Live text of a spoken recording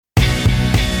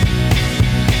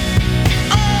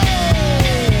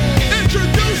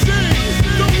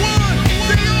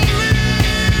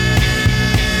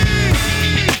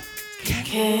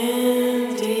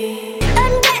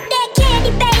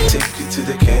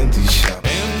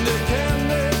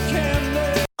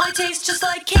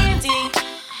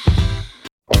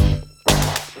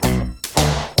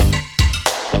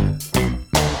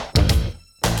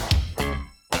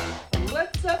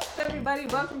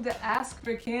Ask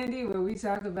for Candy, where we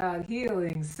talk about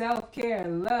healing, self-care,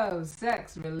 love,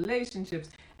 sex, relationships,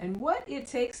 and what it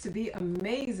takes to be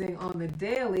amazing on the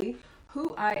daily.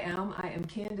 Who I am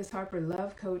Candace Harper,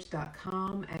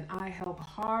 lovecoach.com, and I help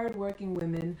hardworking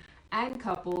women and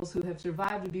couples who have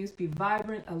survived abuse be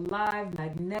vibrant, alive,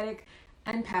 magnetic,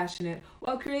 and passionate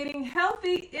while creating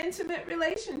healthy, intimate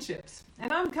relationships.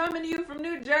 And I'm coming to you from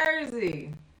New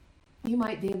Jersey. You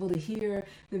might be able to hear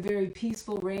the very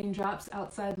peaceful raindrops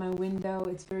outside my window.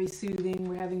 It's very soothing.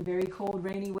 We're having very cold,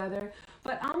 rainy weather,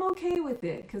 but I'm okay with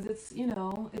it because it's,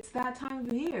 it's that time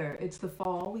of year. It's the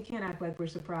fall. We can't act like we're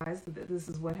surprised that this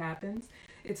is what happens.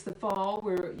 It's the fall.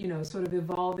 We're, sort of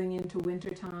evolving into winter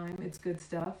time. It's good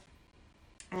stuff.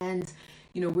 And,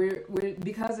 we're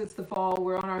because it's the fall,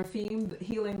 we're on our theme,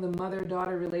 healing the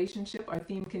mother-daughter relationship. Our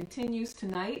theme continues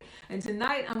tonight. And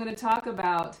tonight I'm going to talk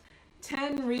about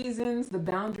 10 reasons the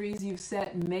boundaries you've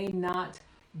set may not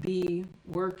be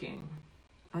working.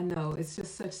 I know, it's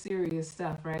just such serious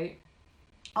stuff, right?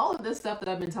 All of this stuff that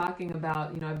I've been talking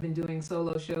about, I've been doing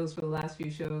solo shows for the last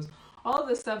few shows. All of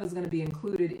this stuff is going to be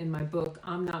included in my book,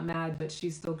 I'm Not Mad, But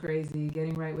She's Still Crazy,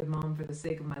 Getting Right with Mom for the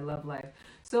Sake of My Love Life.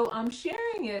 So I'm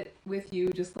sharing it with you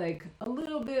just like a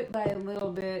little bit by a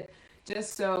little bit,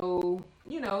 just so,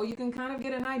 you can kind of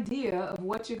get an idea of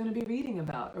what you're going to be reading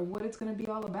about or what it's going to be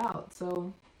all about.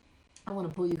 So I want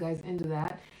to pull you guys into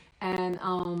that. And,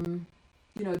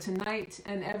 tonight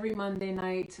and every Monday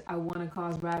night, I want to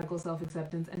cause radical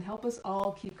self-acceptance and help us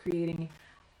all keep creating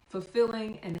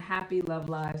fulfilling and happy love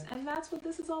lives. And that's what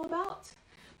this is all about.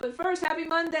 But first, happy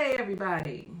Monday,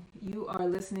 everybody. You are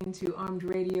listening to Armed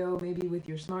Radio, maybe with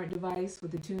your smart device,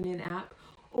 with the TuneIn app,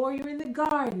 or you're in the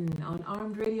garden on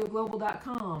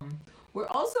armedradioglobal.com. We're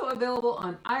also available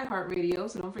on iHeartRadio,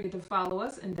 so don't forget to follow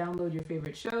us and download your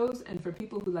favorite shows. And for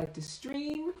people who like to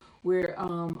stream, we're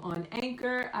on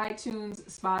Anchor, iTunes,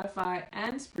 Spotify,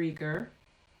 and Spreaker.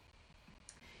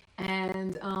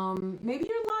 And maybe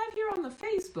you're live here on the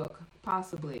Facebook,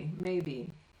 possibly,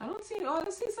 maybe. I see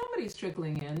somebody's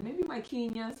trickling in. Maybe my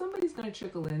Kenya, somebody's going to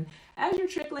trickle in. As you're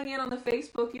trickling in on the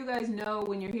Facebook, you guys know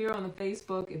when you're here on the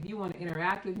Facebook, if you want to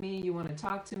interact with me, you want to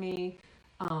talk to me,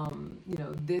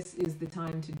 this is the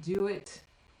time to do it.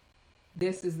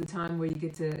 This is the time where you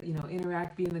get to,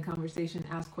 interact, be in the conversation,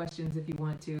 ask questions if you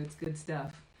want to. It's good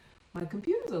stuff. My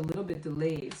computer's a little bit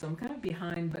delayed, so I'm kind of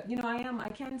behind, but, I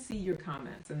can see your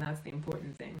comments, and that's the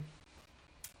important thing.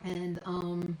 And,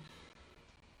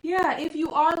 if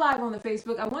you are live on the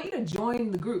Facebook, I want you to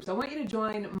join the groups. I want you to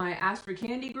join my Ask for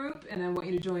Candy group, and I want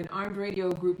you to join Armed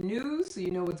Radio Group News, so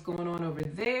you know what's going on over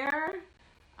there.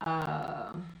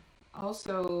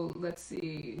 Also, let's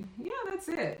see. Yeah, that's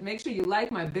it. Make sure you like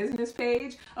my business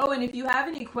page. Oh, and if you have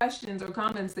any questions or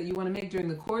comments that you want to make during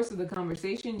the course of the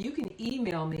conversation, you can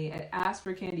email me at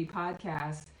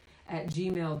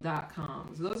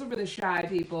askforcandypodcast@gmail.com. So those are for the shy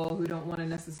people who don't want to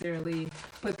necessarily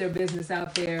put their business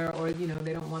out there, or,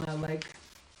 they don't want to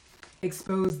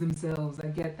expose themselves. I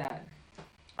get that.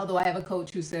 Although I have a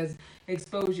coach who says,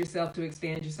 expose yourself to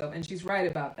expand yourself. And she's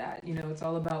right about that. It's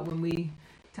all about when we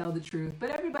tell the truth. But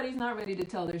everybody's not ready to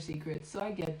tell their secrets. So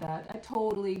I get that. I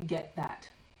totally get that.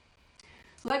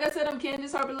 So like I said, I'm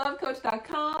Candace Harper,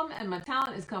 lovecoach.com, and my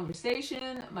talent is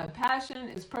conversation. My passion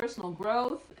is personal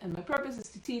growth, and my purpose is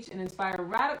to teach and inspire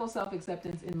radical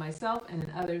self-acceptance in myself and in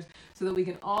others so that we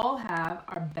can all have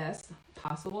our best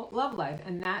possible love life.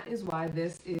 And that is why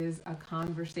this is a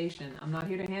conversation. I'm not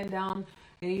here to hand down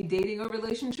any dating or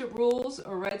relationship rules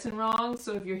or rights and wrongs.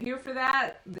 So if you're here for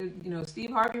that,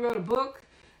 Steve Harvey wrote a book.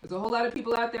 There's a whole lot of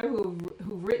people out there who've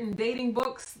written dating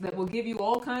books that will give you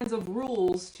all kinds of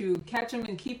rules to catch them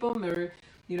and keep them, or,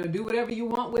 do whatever you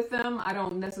want with them. I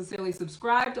don't necessarily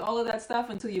subscribe to all of that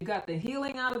stuff until you've got the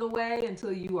healing out of the way,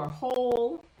 until you are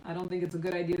whole. I don't think it's a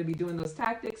good idea to be doing those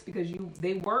tactics because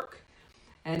they work.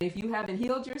 And if you haven't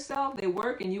healed yourself, they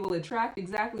work, and you will attract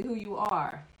exactly who you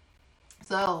are.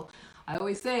 So I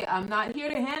always say, I'm not here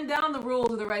to hand down the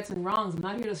rules or the rights and wrongs. I'm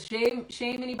not here to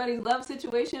shame anybody's love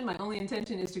situation. My only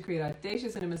intention is to create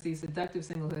audacious intimacy, seductive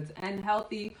singlehoods, and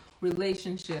healthy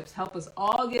relationships. Help us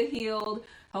all get healed.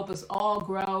 Help us all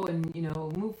grow and,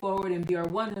 move forward and be our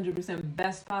 100%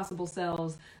 best possible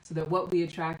selves so that what we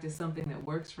attract is something that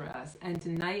works for us. And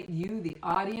tonight, you, the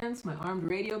audience, my Armed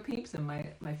Radio peeps and my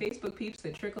Facebook peeps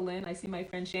that trickle in. I see my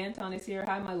friend Shanton is here.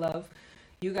 Hi, my love.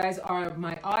 You guys are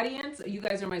my audience. You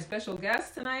guys are my special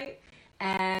guests tonight.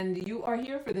 And you are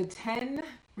here for the 10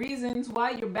 reasons why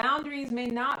your boundaries may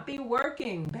not be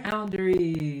working.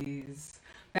 Boundaries.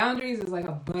 Boundaries is like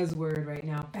a buzzword right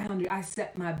now. I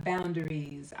set my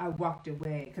boundaries. I walked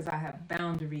away because I have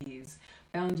boundaries.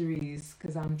 Boundaries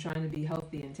because I'm trying to be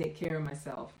healthy and take care of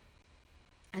myself.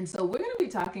 And so we're going to be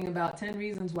talking about 10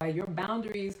 reasons why your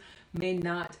boundaries may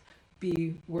not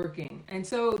be working. And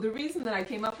so the reason that I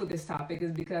came up with this topic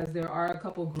is because there are a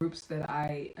couple groups that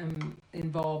I am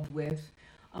involved with,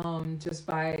 just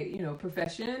by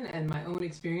profession and my own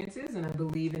experiences, and I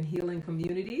believe in healing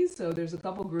communities. So there's a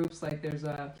couple groups, like there's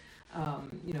a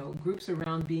groups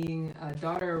around being a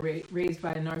daughter raised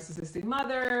by a narcissistic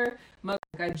mother.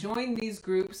 I joined these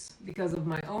groups because of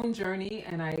my own journey,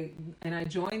 and I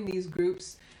joined these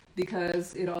groups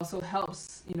because it also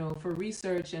helps, for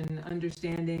research and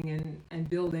understanding and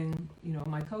building,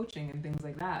 my coaching and things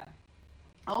like that.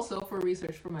 Also for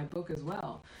research for my book as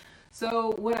well.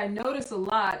 So what I notice a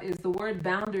lot is the word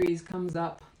boundaries comes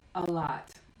up a lot.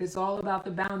 It's all about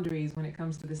the boundaries when it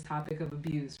comes to this topic of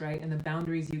abuse, right? And the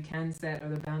boundaries you can set or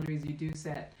the boundaries you do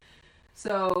set.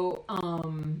 So,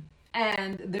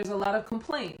 and there's a lot of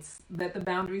complaints that the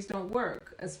boundaries don't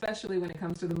work, especially when it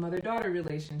comes to the mother-daughter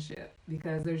relationship,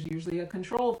 because there's usually a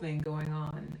control thing going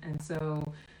on. And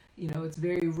so, it's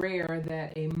very rare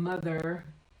that a mother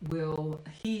will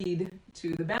heed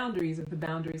to the boundaries if the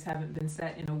boundaries haven't been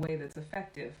set in a way that's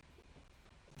effective.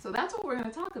 So that's what we're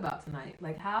going to talk about tonight.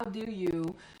 Like, how do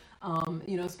you,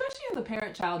 especially in the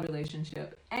parent-child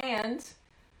relationship. And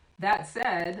that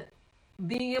said,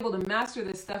 being able to master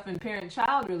this stuff in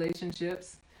parent-child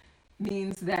relationships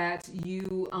means that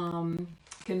you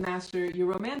can master your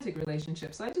romantic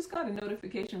relationship. So I just got a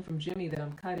notification from Jimmy that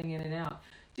I'm cutting in and out.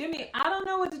 Jimmy, I don't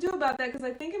know what to do about that because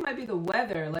I think it might be the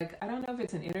weather. Like, I don't know if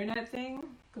it's an internet thing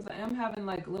because I am having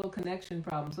like little connection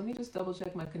problems. Let me just double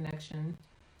check my connection.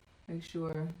 Make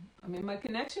sure. I mean, my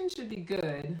connection should be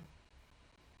good.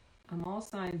 I'm all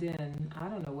signed in. I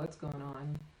don't know what's going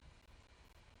on.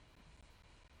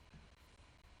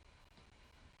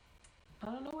 I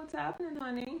don't know what's happening,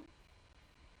 honey.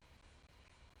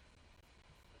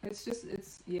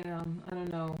 Yeah, I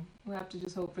don't know. We'll have to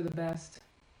just hope for the best.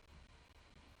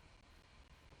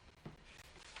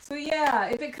 So yeah,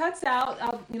 if it cuts out,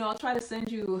 I'll try to send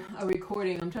you a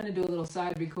recording. I'm trying to do a little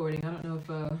side recording. I don't know if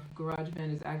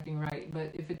GarageBand is acting right,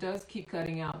 but if it does keep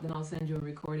cutting out, then I'll send you a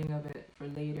recording of it for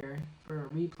later, for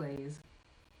replays.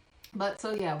 But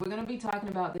so yeah, we're going to be talking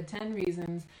about the 10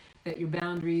 reasons that your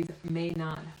boundaries may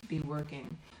not be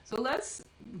working. So let's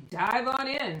dive on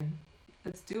in.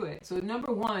 Let's do it. So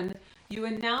number 1, you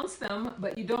announce them,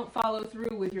 but you don't follow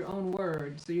through with your own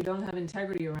word. So you don't have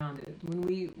integrity around it.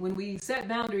 When we set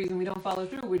boundaries and we don't follow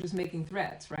through, we're just making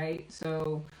threats, right?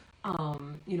 So,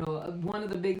 one of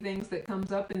the big things that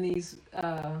comes up in these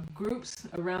groups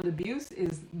around abuse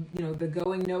is, the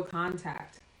going no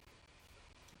contact.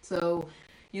 So,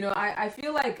 I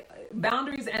feel like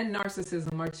boundaries and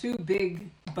narcissism are two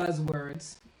big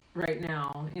buzzwords right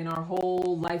now in our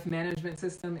whole life management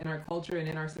system, in our culture, and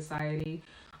in our society.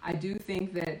 I do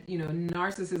think that,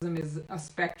 narcissism is a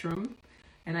spectrum,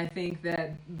 and I think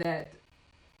that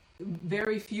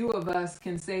very few of us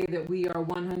can say that we are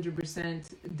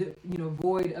 100%,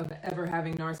 void of ever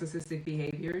having narcissistic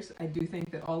behaviors. I do think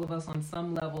that all of us on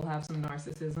some level have some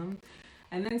narcissism.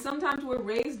 And then sometimes we're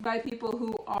raised by people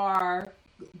who are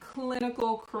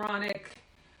clinical, chronic,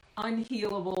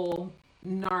 unhealable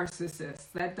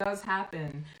narcissists. That does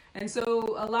happen. And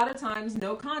so a lot of times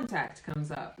no contact comes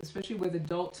up, especially with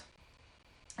adult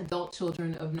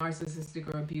children of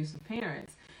narcissistic or abusive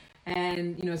parents.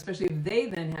 And, especially if they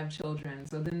then have children.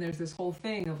 So then there's this whole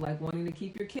thing of like wanting to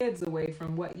keep your kids away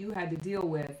from what you had to deal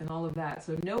with and all of that.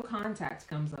 So no contact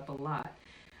comes up a lot.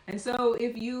 And so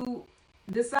if you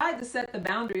decide to set the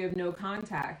boundary of no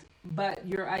contact, but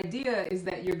your idea is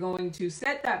that you're going to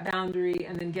set that boundary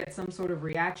and then get some sort of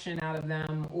reaction out of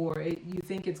them, or you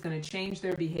think it's going to change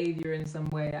their behavior in some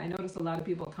way. I notice a lot of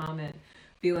people comment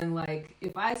feeling like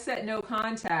if I set no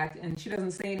contact and she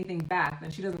doesn't say anything back, then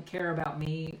she doesn't care about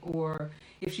me. Or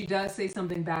if she does say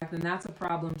something back, then that's a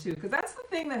problem too. Because that's the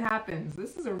thing that happens.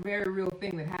 This is a very real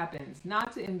thing that happens.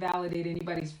 Not to invalidate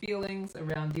anybody's feelings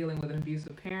around dealing with an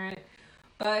abusive parent,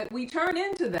 but we turn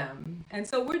into them. And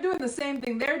so we're doing the same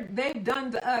thing they've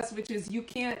done to us, which is you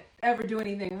can't ever do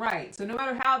anything right. So no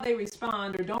matter how they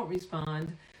respond or don't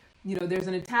respond, there's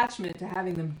an attachment to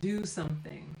having them do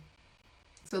something.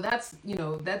 So that's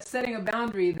setting a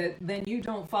boundary that then you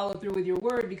don't follow through with your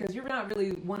word because you're not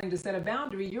really wanting to set a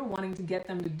boundary. You're wanting to get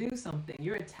them to do something.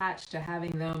 You're attached to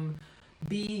having them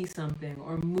be something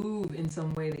or move in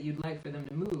some way that you'd like for them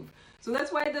to move. So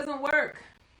that's why it doesn't work.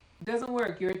 It doesn't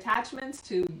work. Your attachments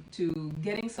to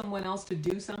getting someone else to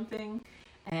do something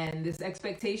and this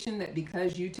expectation that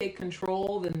because you take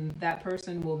control, then that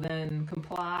person will then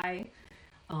comply.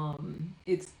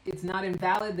 It's not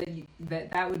invalid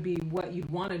that would be what you'd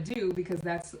want to do because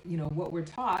that's what we're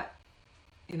taught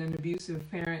in an abusive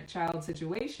parent-child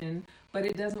situation, but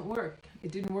it doesn't work.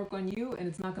 It didn't work on you, and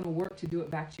it's not going to work to do it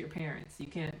back to your parents. You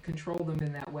can't control them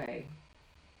in that way.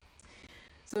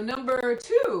 So number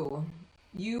 2,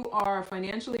 you are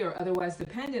financially or otherwise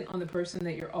dependent on the person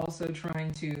that you're also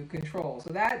trying to control.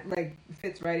 So that like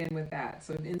fits right in with that.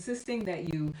 So insisting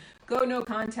that you go no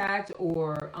contact,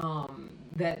 or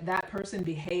that person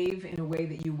behave in a way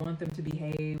that you want them to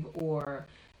behave, or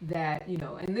that,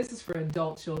 and this is for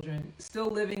adult children, still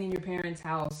living in your parents'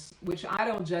 house, which I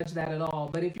don't judge that at all.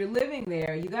 But if you're living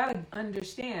there, you got to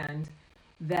understand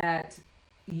that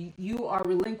you are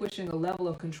relinquishing a level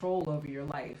of control over your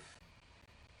life.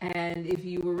 And if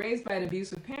you were raised by an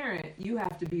abusive parent, you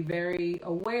have to be very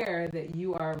aware that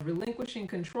you are relinquishing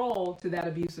control to that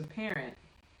abusive parent.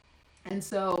 And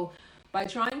so by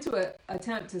trying to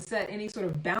attempt to set any sort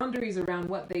of boundaries around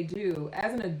what they do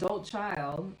as an adult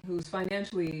child who's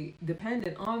financially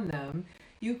dependent on them,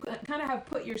 you kind of have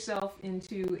put yourself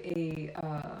into a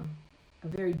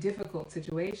very difficult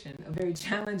situation, a very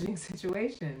challenging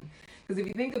situation. Because if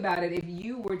you think about it, if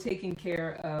you were taking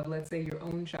care of, let's say, your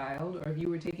own child, or if you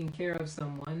were taking care of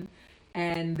someone,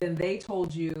 and then they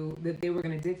told you that they were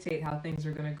going to dictate how things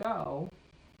are going to go,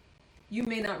 you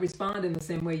may not respond in the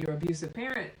same way your abusive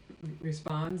parent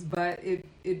responds, but it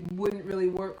wouldn't really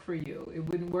work for you. It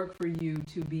wouldn't work for you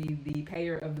to be the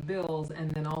payer of the bills and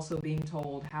then also being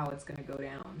told how it's going to go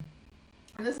down.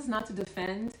 And this is not to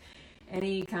defend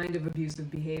any kind of abusive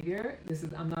behavior.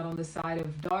 I'm not on the side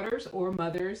of daughters or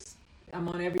mothers. I'm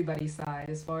on everybody's side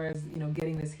as far as,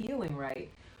 getting this healing right.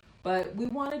 But we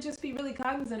want to just be really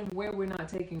cognizant of where we're not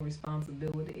taking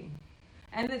responsibility.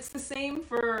 And it's the same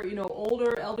for,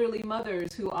 older elderly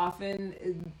mothers who often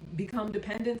become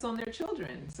dependents on their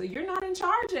children. So you're not in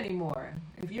charge anymore.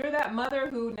 If you're that mother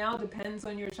who now depends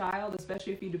on your child,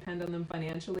 especially if you depend on them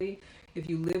financially, if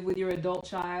you live with your adult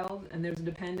child and there's a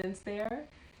dependence there,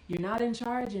 you're not in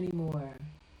charge anymore.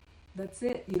 That's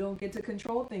it. You don't get to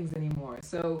control things anymore.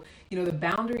 So, the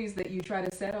boundaries that you try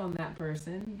to set on that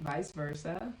person, vice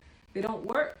versa, they don't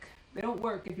work. They don't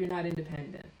work if you're not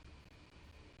independent.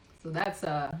 So that's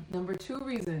number 2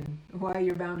 reason why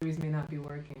your boundaries may not be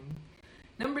working.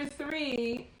 Number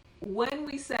 3, when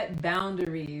we set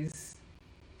boundaries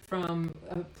from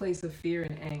a place of fear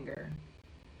and anger.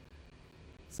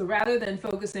 So rather than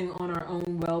focusing on our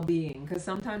own well-being, because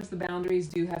sometimes the boundaries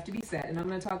do have to be set, and I'm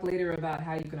going to talk later about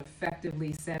how you can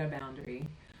effectively set a boundary.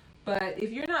 But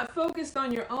if you're not focused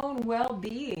on your own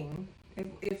well-being,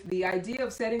 if the idea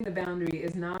of setting the boundary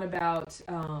is not about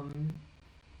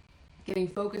getting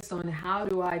focused on how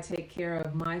do I take care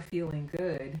of my feeling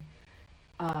good,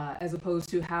 as opposed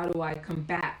to how do I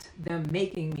combat them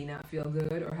making me not feel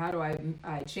good, or how do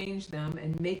I change them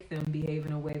and make them behave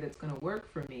in a way that's going to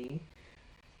work for me,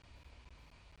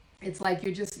 it's like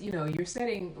you're just, you're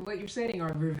setting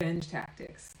are revenge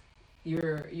tactics.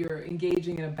 You're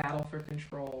engaging in a battle for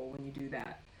control when you do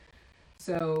that.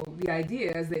 So the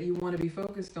idea is that you want to be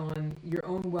focused on your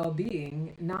own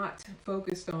well-being, not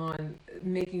focused on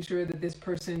making sure that this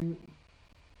person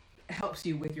helps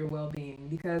you with your well-being,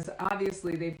 because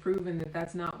obviously they've proven that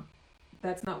that's not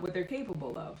what they're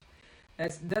capable of.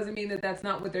 That doesn't mean that that's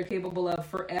not what they're capable of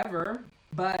forever,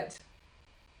 but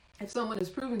if someone has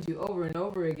proven to you over and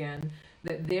over again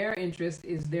that their interest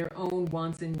is their own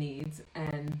wants and needs,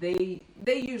 and they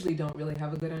usually don't really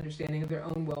have a good understanding of their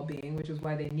own well-being, which is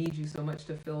why they need you so much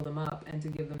to fill them up and to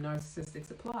give them narcissistic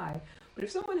supply. But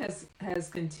if someone has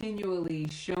continually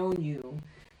shown you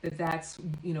that that's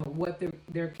what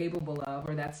they're capable of,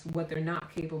 or that's what they're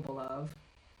not capable of,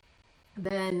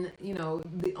 then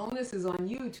the onus is on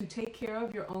you to take care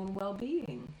of your own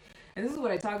well-being. And this is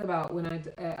what I talk about when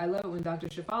I love it when Dr.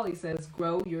 Shefali says,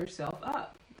 grow yourself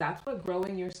up. That's what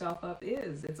growing yourself up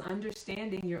is. It's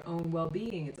understanding your own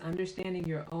well-being. It's understanding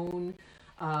your own,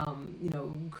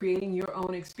 creating your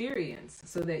own experience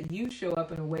so that you show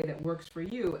up in a way that works for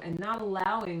you, and not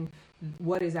allowing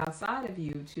what is outside of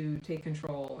you to take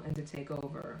control and to take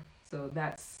over. So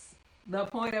that's the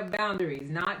point of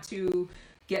boundaries, not to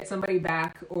get somebody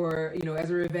back, or, as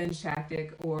a revenge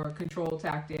tactic or control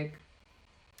tactic,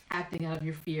 acting out of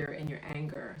your fear and your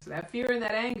anger. So that fear and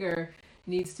that anger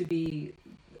needs to be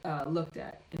looked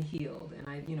at and healed. And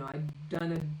I've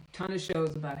done a ton of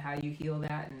shows about how you heal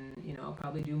that, and I'll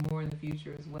probably do more in the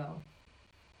future as well.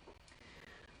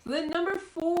 So then number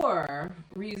 4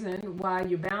 reason why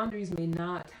your boundaries may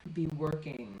not be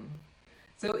working.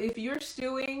 So if you're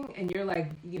stewing and you're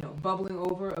bubbling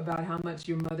over about how much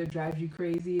your mother drives you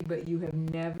crazy, but you have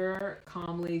never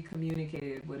calmly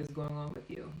communicated what is going on with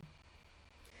you.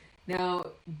 Now,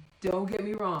 don't get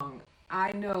me wrong.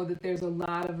 I know that there's a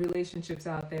lot of relationships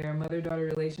out there, mother-daughter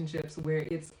relationships, where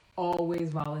it's always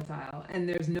volatile and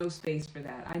there's no space for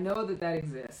that. I know that that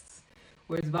exists,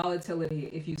 where it's volatility.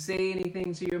 If you say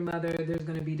anything to your mother, there's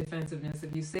going to be defensiveness.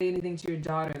 If you say anything to your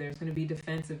daughter, there's going to be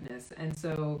defensiveness. And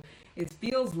so it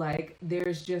feels like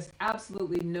there's just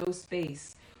absolutely no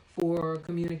space for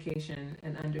communication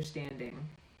and understanding.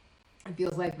 It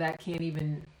feels like that can't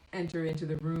even enter into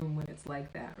the room when it's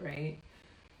like that, right?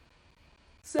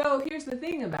 So here's the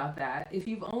thing about that. If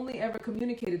you've only ever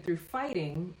communicated through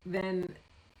fighting, then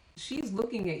she's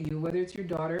looking at you, whether it's your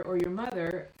daughter or your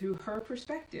mother, through her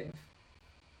perspective.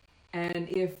 And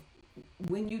if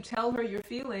when you tell her your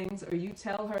feelings, or you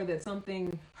tell her that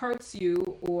something hurts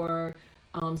you, or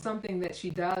something that she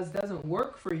does doesn't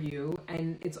work for you,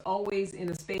 and it's always in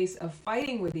a space of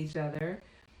fighting with each other,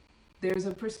 there's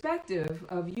a perspective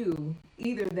of you,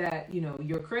 either that,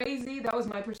 you're crazy. That was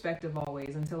my perspective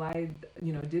always until I,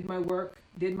 did my work,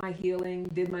 did my healing,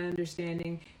 did my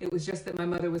understanding. It was just that my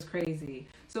mother was crazy.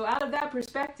 So out of that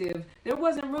perspective, there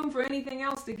wasn't room for anything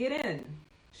else to get in.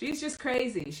 She's just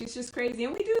crazy. She's just crazy.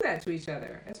 And we do that to each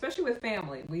other, especially with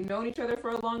family. We've known each other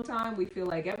for a long time. We feel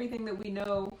like everything that we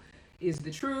know is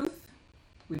the truth.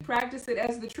 We practice it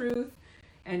as the truth.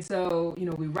 And so,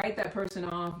 we write that person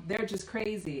off. They're just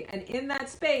crazy. And in that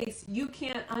space, you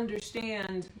can't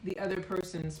understand the other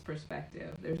person's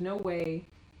perspective. There's no way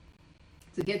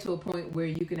to get to a point where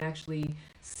you can actually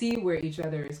see where each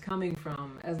other is coming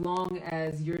from, as long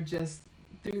as you're just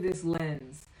through this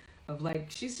lens of like,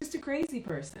 she's just a crazy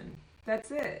person.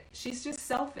 That's it. She's just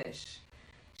selfish.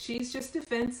 She's just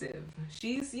defensive.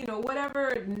 She's,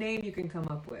 whatever name you can come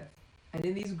up with. And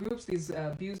in these groups, these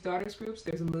abused daughters groups,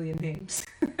 there's a million names.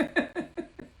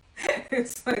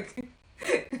 It's like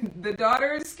the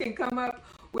daughters can come up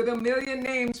with a million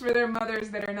names for their mothers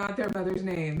that are not their mother's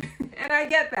name. And I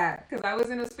get that, because I was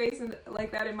in a space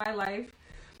like that in my life,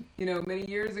 many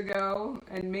years ago,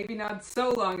 and maybe not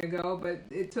so long ago, but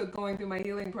it took going through my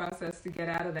healing process to get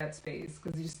out of that space.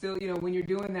 Because you still, when you're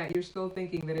doing that, you're still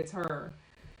thinking that it's her.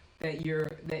 That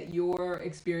your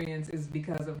experience is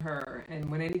because of her, and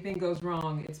when anything goes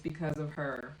wrong, it's because of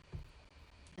her.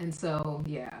 And so,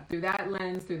 through that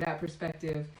lens, through that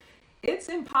perspective, it's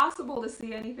impossible to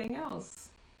see anything else.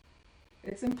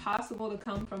 It's impossible to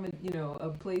come from a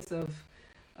place of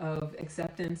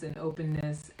acceptance and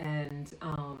openness and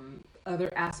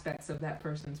other aspects of that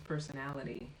person's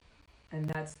personality, and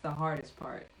that's the hardest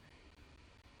part,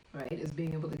 right? Is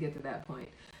being able to get to that point.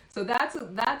 So that's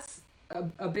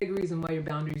a big reason why your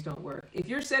boundaries don't work. If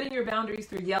you're setting your boundaries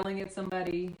through yelling at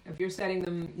somebody, if you're setting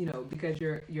them, because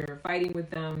you're fighting with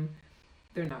them,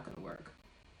 they're not going to work.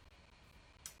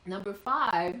 Number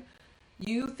 5,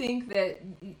 you think that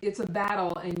it's a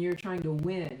battle and you're trying to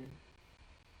win,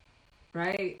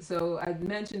 right? So I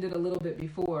mentioned it a little bit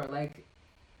before, like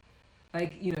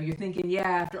you're thinking,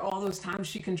 after all those times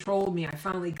she controlled me, I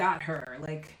finally got her.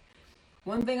 Like,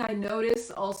 one thing I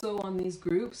notice also on these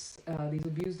groups, these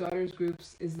abused daughters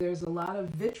groups, is there's a lot of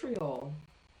vitriol.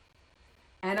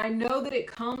 And I know that it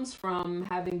comes from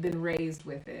having been raised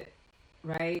with it,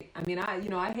 right? I mean,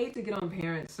 I hate to get on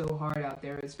parents so hard out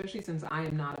there, especially since I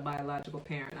am not a biological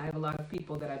parent. I have a lot of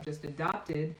people that I've just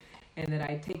adopted and that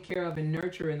I take care of and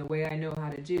nurture in the way I know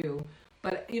how to do.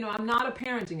 But, I'm not a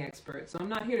parenting expert, so I'm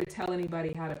not here to tell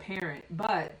anybody how to parent.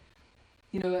 But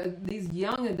these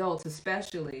young adults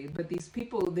especially, but these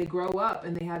people, they grow up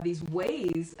and they have these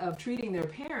ways of treating their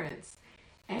parents.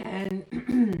 And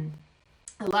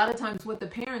a lot of times what the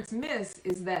parents miss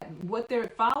is that what they're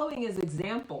following is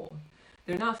example.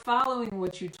 They're not following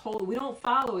what you told. We don't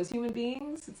follow as human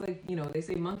beings. It's like, they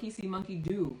say monkey see, monkey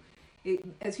do.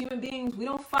 As human beings, we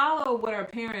don't follow what our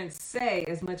parents say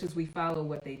as much as we follow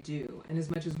what they do, and as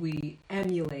much as we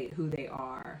emulate who they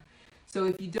are. So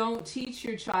if you don't teach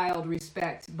your child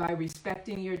respect by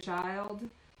respecting your child,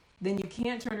 then you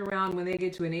can't turn around when they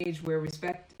get to an age where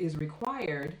respect is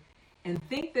required and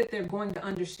think that they're going to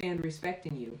understand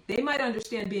respecting you. They might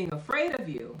understand being afraid of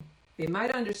you. They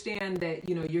might understand that,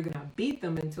 you're going to beat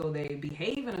them until they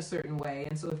behave in a certain way.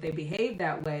 And so if they behave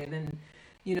that way, then,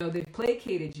 they've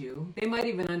placated you. They might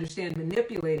even understand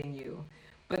manipulating you.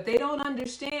 But they don't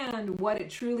understand what it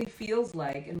truly feels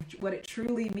like and what it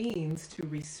truly means to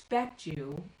respect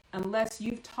you unless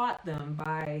you've taught them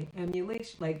by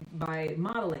emulation, like by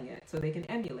modeling it so they can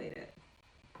emulate it,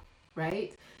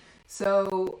 right?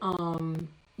 So,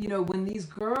 when these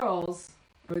girls,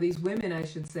 or these women, I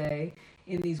should say,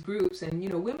 in these groups, and,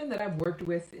 women that I've worked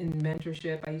with in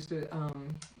mentorship, I used to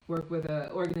work with an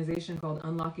organization called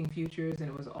Unlocking Futures, and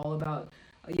it was all about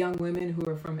young women who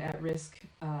are from at-risk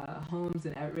homes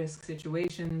and at-risk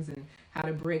situations and how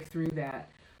to break through that.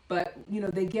 But,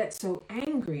 they get so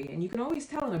angry, and you can always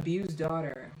tell an abused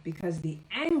daughter because the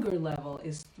anger level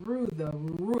is through the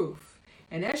roof.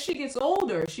 And as she gets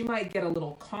older, she might get a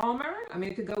little calmer. I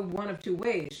mean, it could go one of two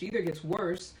ways. She either gets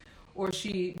worse or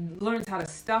she learns how to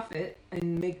stuff it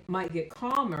and might get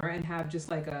calmer and have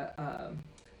just like a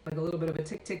little bit of a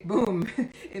tick tick boom.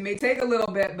 It may take a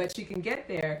little bit, but she can get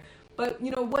there. But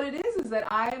what it is that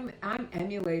I'm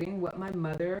emulating what my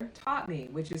mother taught me,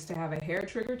 which is to have a hair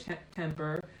trigger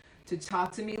temper, to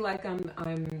talk to me like I'm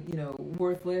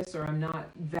worthless or I'm not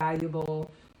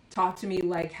valuable. Talk to me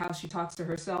like how she talks to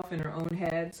herself in her own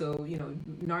head. So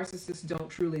narcissists don't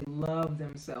truly love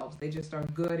themselves. They just are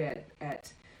good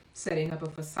at setting up a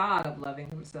facade of loving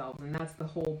themselves, and that's the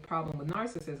whole problem with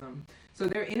narcissism. So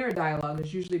their inner dialogue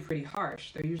is usually pretty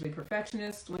harsh. They're usually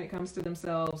perfectionists when it comes to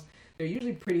themselves. They're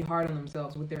usually pretty hard on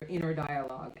themselves with their inner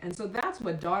dialogue. And so that's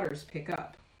what daughters pick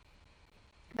up.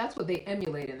 That's what they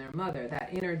emulate in their mother, that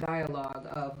inner dialogue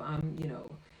of,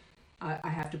 I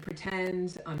have to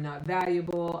pretend, I'm not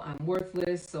valuable, I'm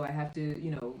worthless, so I have to,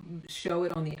 show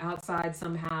it on the outside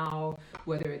somehow,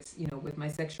 whether it's, with my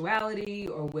sexuality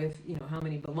or with, how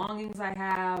many belongings I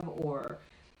have, or,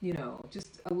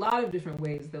 just a lot of different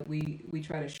ways that we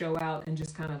try to show out and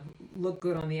just kind of look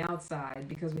good on the outside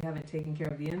because we haven't taken care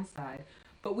of the inside.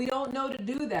 But we don't know to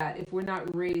do that if we're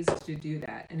not raised to do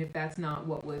that, and if that's not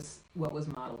what was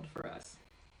modeled for us.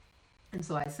 And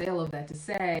so I say all of that to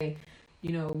say,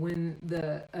 when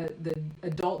the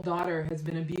adult daughter has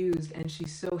been abused and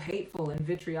she's so hateful and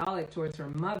vitriolic towards her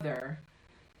mother,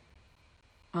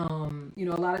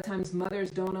 a lot of times mothers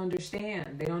don't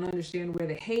understand. They don't understand where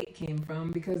the hate came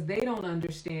from because they don't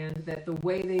understand that the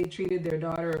way they treated their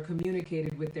daughter or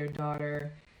communicated with their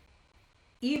daughter,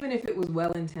 even if it was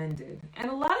well-intended,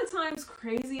 and a lot of times,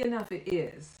 crazy enough, it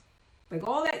is. Like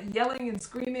all that yelling and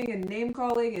screaming and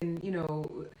name-calling and,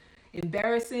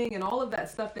 embarrassing and all of that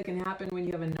stuff that can happen when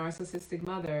you have a narcissistic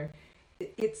mother,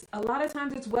 it's a lot of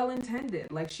times it's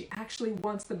well-intended. Like she actually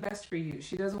wants the best for you.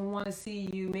 She doesn't want to see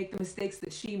you make the mistakes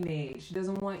that she made. She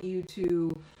doesn't want you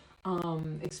to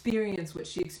experience what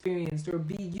she experienced or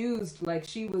be used like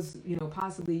she was,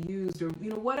 possibly used, or,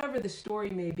 whatever the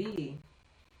story may be.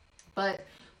 But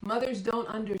mothers don't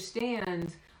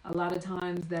understand a lot of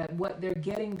times that what they're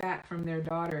getting back from their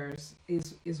daughters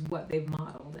is what they've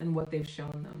modeled and what they've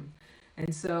shown them.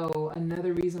 And so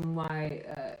another reason why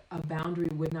a boundary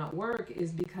would not work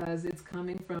is because it's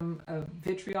coming from a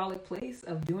vitriolic place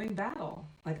of doing battle.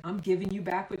 Like, I'm giving you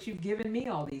back what you've given me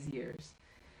all these years.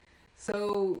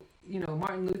 So,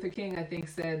 Martin Luther King, I think,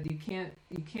 said you can't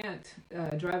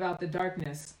drive out the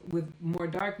darkness with more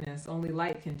darkness. Only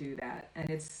light can do that. And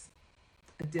it's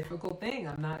a difficult thing.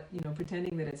 I'm not,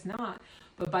 pretending that it's not.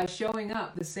 But by showing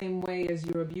up the same way as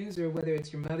your abuser, whether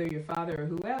it's your mother, your father, or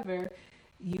whoever,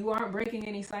 you aren't breaking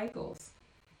any cycles.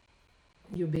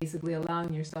 You're basically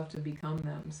allowing yourself to become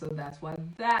them. So that's why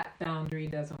that boundary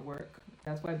doesn't work.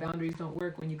 That's why boundaries don't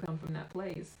work when you come from that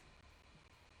place.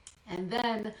 And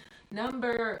then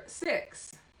number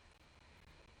 6,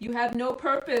 you have no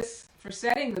purpose for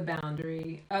setting the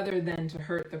boundary other than to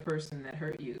hurt the person that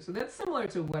hurt you. So that's similar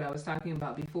to what I was talking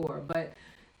about before. But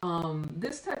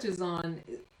this touches on,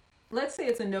 let's say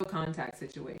it's a no contact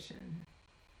situation.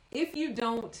 If you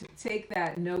don't take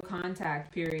that no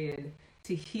contact period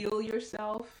to heal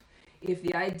yourself, if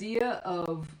the idea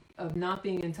of not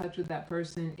being in touch with that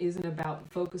person isn't about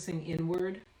focusing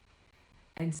inward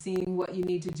and seeing what you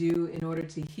need to do in order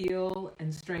to heal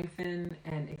and strengthen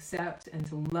and accept and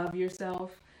to love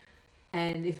yourself,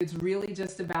 and if it's really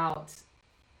just about,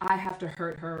 I have to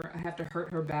hurt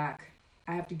her back,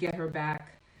 I have to get her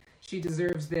back, she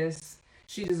deserves this,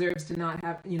 she deserves to not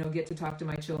have, get to talk to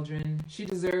my children. She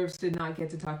deserves to not get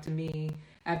to talk to me.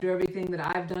 After everything that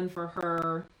I've done for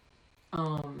her,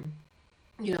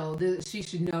 she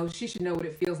should know what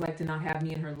it feels like to not have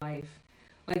me in her life.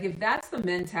 Like, if that's the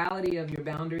mentality of your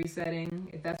boundary setting,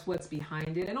 if that's what's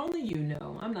behind it, and only you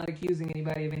know, I'm not accusing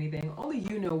anybody of anything, only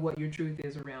you know what your truth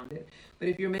is around it. But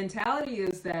if your mentality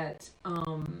is that,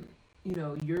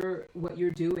 what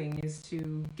you're doing is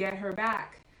to get her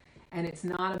back, and it's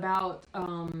not about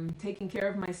taking care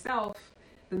of myself,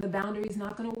 then the boundary is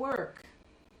not going to work.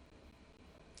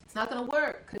 It's not going to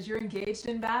work because you're engaged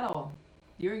in battle.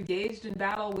 You're engaged in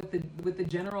battle with the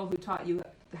general who taught you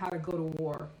how to go to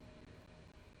war.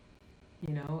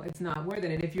 It's not worth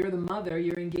it. And if you're the mother,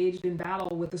 you're engaged in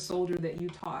battle with the soldier that you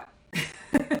taught.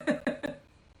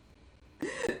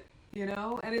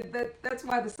 And that's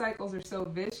why the cycles are so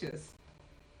vicious.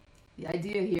 The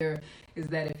idea here is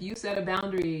that if you set a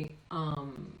boundary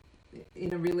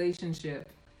in a relationship,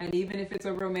 and even if it's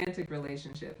a romantic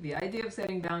relationship, the idea of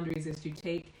setting boundaries is to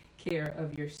take care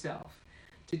of yourself,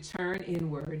 to turn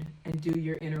inward and do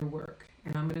your inner work.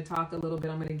 And I'm going to talk a little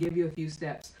bit, I'm going to give you a few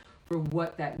steps for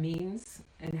what that means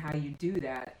and how you do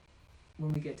that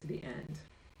when we get to the end.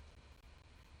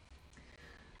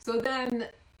 So then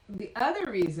the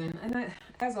other reason, and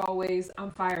as always,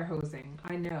 I'm fire hosing.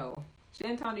 I know.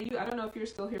 Shantan, I don't know if you're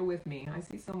still here with me. I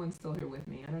see someone still here with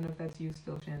me. I don't know if that's you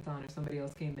still, Shantan, or somebody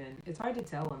else came in. It's hard to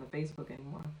tell on the Facebook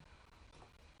anymore.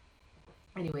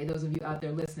 Anyway, those of you out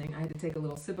there listening, I had to take a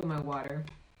little sip of my water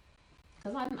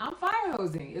because I'm fire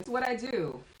hosing. It's what I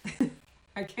do.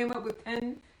 I came up with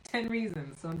 10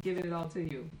 reasons, so I'm giving it all to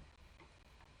you.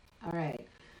 All right.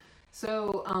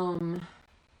 So,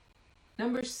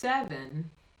 number seven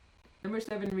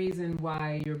reason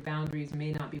why your boundaries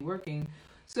may not be working.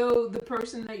 So the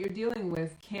person that you're dealing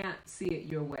with can't see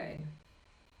it your way.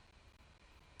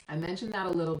 I mentioned that a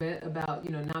little bit about,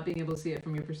 not being able to see it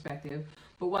from your perspective.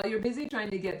 But while you're busy trying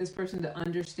to get this person to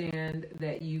understand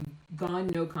that you've gone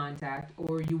no contact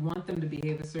or you want them to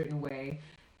behave a certain way,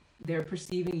 they're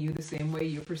perceiving you the same way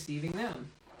you're perceiving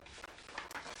them.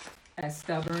 As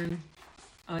stubborn,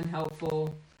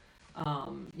 unhelpful,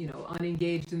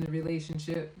 unengaged in the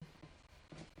relationship.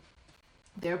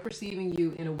 They're perceiving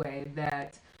you in a way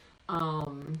that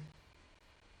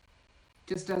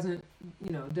just doesn't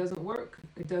work.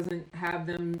 It doesn't have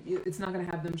them, it's not going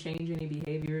to have them change any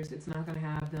behaviors. It's not going to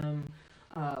have them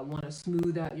want to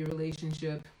smooth out your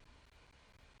relationship.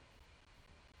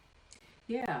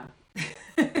 Yeah.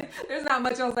 There's not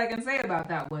much else I can say about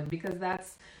that one because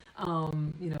that's,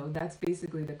 that's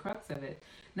basically the crux of it.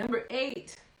 Number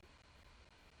 8,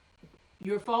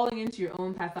 you're falling into your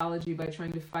own pathology by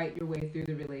trying to fight your way through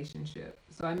the relationship.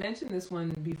 So I mentioned this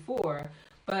one before,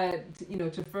 but,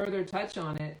 to further touch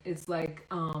on it, it's like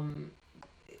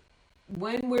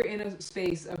when we're in a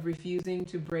space of refusing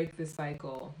to break the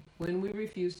cycle, when we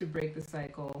refuse to break the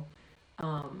cycle,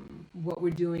 what we're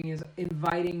doing is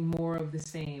inviting more of the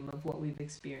same of what we've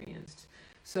experienced.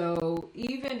 So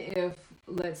even if,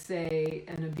 let's say,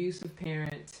 an abusive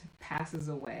parent passes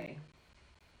away,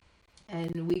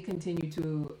 and we continue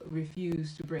to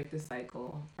refuse to break the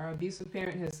cycle. Our abusive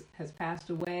parent has passed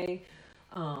away.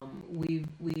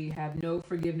 We have no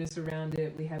forgiveness around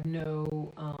it. We have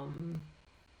no,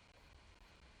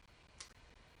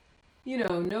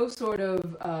 no sort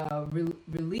of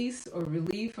release or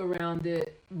relief around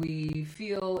it. We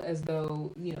feel as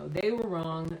though, they were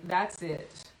wrong. That's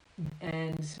it.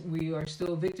 And we are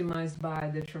still victimized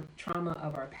by the trauma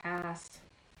of our past.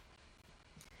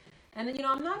 And,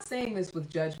 I'm not saying this with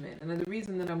judgment. And the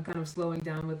reason that I'm kind of slowing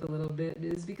down with a little bit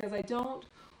is because I don't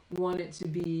want it to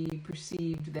be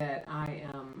perceived that I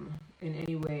am in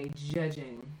any way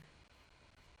judging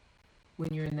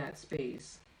when you're in that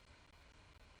space.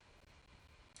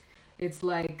 It's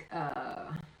like,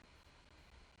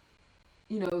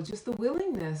 just the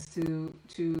willingness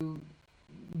to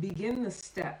begin the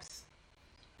steps,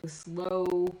 the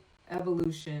slow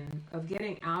evolution of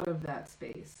getting out of that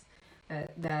space.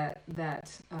 That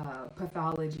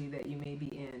pathology that you may be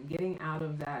in, getting out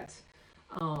of that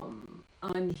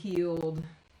unhealed,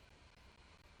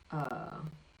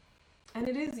 and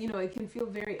it is, it can feel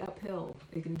very uphill.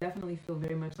 It can definitely feel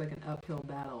very much like an uphill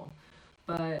battle.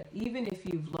 But even if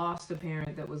you've lost a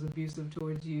parent that was abusive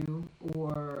towards you,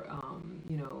 or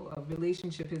a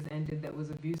relationship has ended that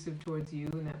was abusive towards you,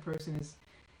 and that person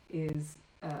is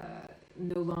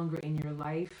no longer in your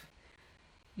life.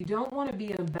 You don't want to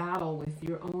be in a battle with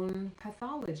your own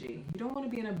pathology. You don't want to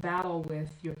be in a battle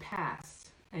with your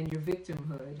past and your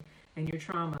victimhood and your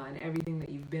trauma and everything that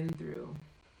you've been through.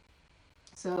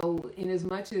 So in as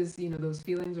much as, those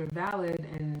feelings are valid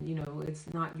and,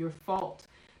 it's not your fault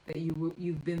that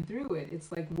you've been through it, it's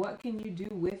like, what can you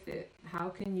do with it? How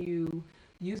can you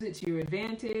use it to your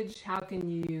advantage? How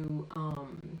can you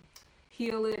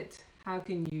heal it? How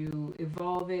can you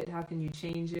evolve it? How can you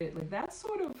change it? Like, that's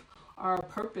sort of our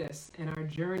purpose and our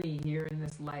journey here in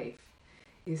this life,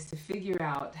 is to figure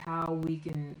out how we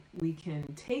can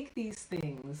take these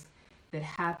things that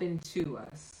happen to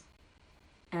us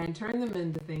and turn them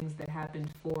into things that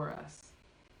happened for us.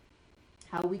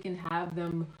 How we can have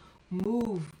them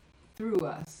move through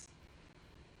us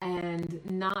and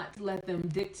not let them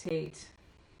dictate,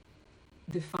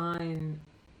 define,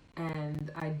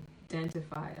 and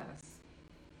identify us,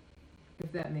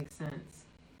 if that makes sense.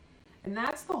 And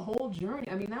that's the whole journey.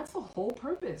 I mean, that's the whole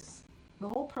purpose. The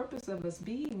whole purpose of us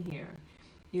being here.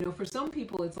 For some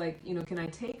people, it's like, can I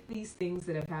take these things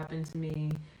that have happened to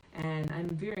me, and I'm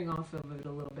veering off of it a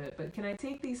little bit, but can I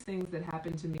take these things that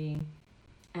happened to me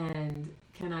and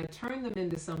can I turn them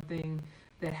into something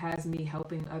that has me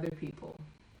helping other people?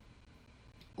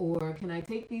 Or can I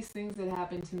take these things that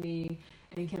happen to me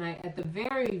and can I, at the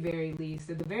very, very least,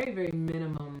 at the very, very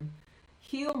minimum,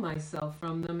 heal myself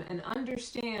from them and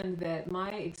understand that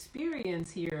my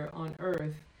experience here on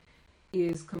earth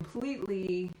is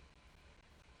completely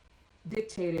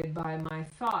dictated by my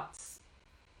thoughts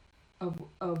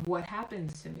of what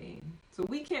happens to me. So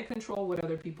we can't control what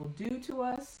other people do to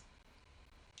us.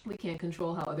 We can't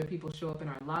control how other people show up in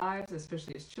our lives,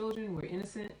 especially as children. We're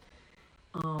innocent.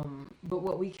 But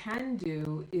what we can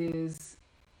do is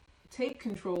take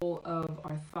control of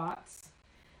our thoughts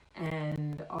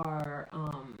and our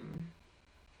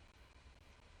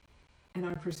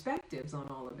perspectives on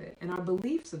all of it and our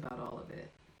beliefs about all of it.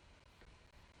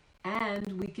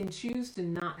 And we can choose to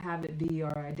not have it be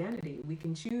our identity. We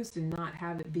can choose to not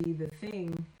have it be the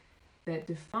thing that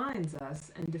defines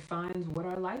us and defines what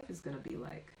our life is going to be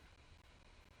like.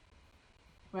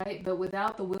 Right? But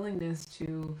without the willingness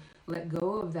to let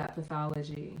go of that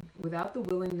pathology, without the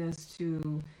willingness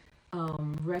to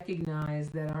recognize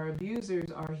that our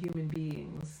abusers are human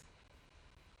beings,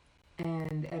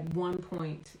 and at one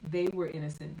point they were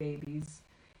innocent babies,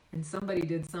 and somebody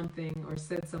did something or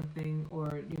said something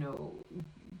or,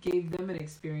 gave them an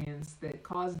experience that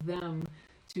caused them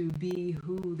to be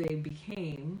who they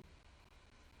became,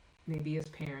 maybe as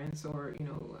parents or,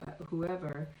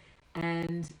 whoever,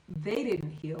 and they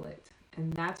didn't heal it.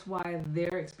 And that's why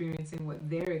they're experiencing what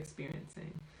they're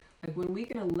experiencing. Like when we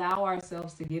can allow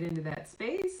ourselves to get into that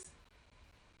space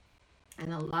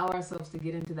and allow ourselves to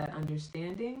get into that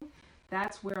understanding,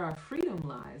 that's where our freedom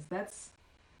lies. That's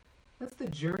the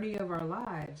journey of our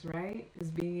lives, right? Is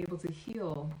being able to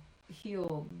heal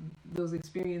those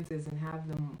experiences and have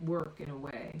them work in a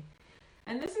way.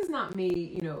 And this is not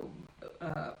me,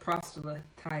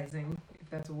 proselytizing, if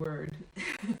that's a word.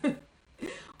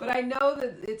 But I know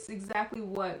that it's exactly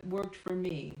what worked for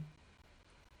me.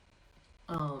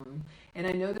 And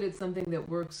I know that it's something that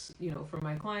works, for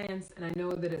my clients. And I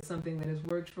know that it's something that has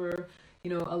worked for,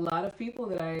 a lot of people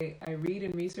that I read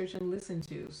and research and listen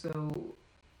to. So,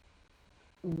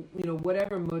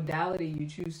 whatever modality you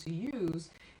choose to use,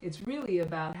 it's really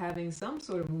about having some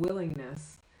sort of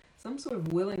willingness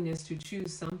to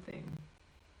choose something,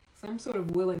 some sort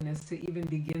of willingness to even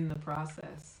begin the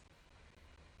process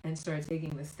and start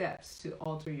taking the steps to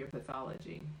alter your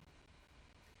pathology.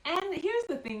 And here's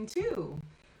the thing too,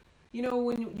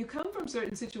 when you come from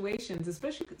certain situations,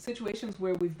 especially situations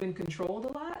where we've been controlled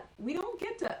a lot, we don't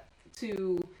get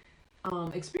to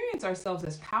experience ourselves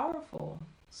as powerful.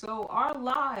 So our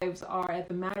lives are at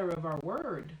the matter of our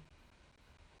word.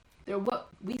 They're what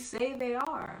we say they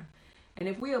are. And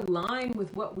if we align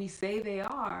with what we say they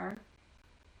are,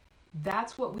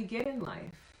 that's what we get in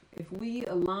life. If we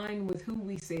align with who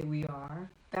we say we are,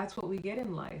 that's what we get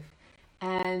in life.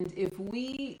 And if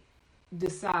we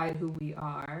decide who we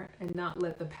are and not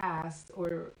let the past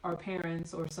or our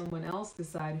parents or someone else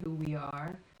decide who we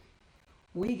are,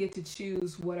 we get to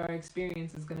choose what our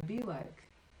experience is going to be like.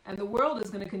 And the world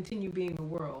is going to continue being the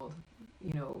world.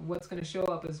 What's going to show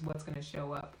up is what's going to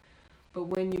show up. But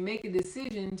when you make a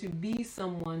decision to be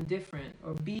someone different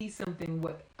or be something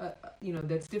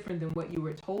that's different than what you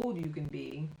were told you can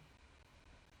be,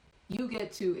 you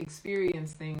get to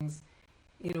experience things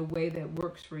in a way that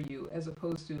works for you as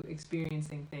opposed to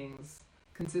experiencing things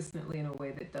consistently in a way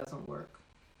that doesn't work.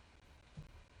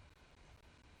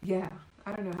 Yeah,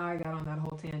 I don't know how I got on that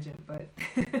whole tangent, but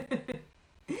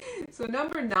so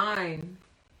number nine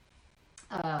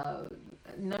of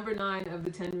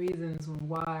the 10 reasons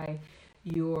why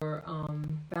your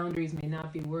boundaries may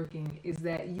not be working is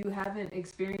that you haven't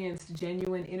experienced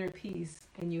genuine inner peace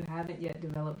and you haven't yet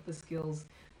developed the skills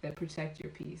that protect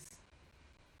your peace.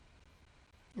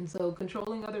 And so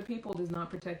controlling other people does not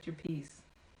protect your peace.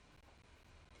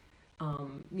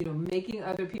 Making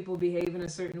other people behave in a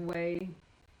certain way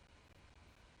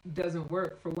doesn't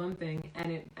work, for one thing,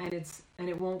 and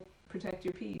it won't protect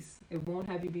your peace. It won't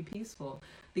have you be peaceful,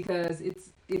 because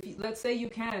let's say you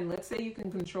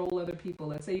can control other people.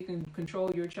 Let's say you can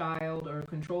control your child or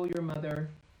control your mother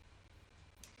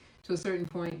to a certain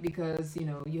point because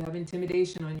you have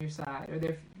intimidation on your side, or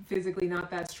they're physically not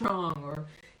that strong, or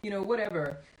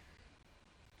whatever.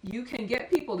 You can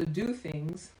get people to do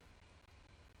things,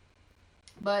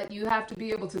 but you have to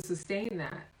be able to sustain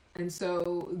that. And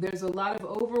so there's a lot of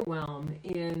overwhelm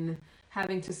in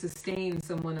having to sustain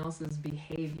someone else's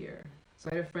behavior. So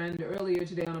I had a friend earlier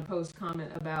today on a post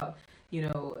comment about,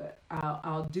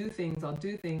 I'll do things,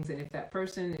 and if that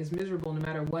person is miserable no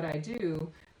matter what I do,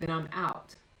 then I'm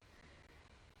out.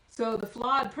 So the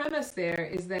flawed premise there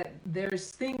is that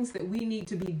there's things that we need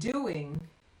to be doing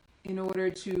in order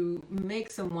to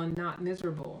make someone not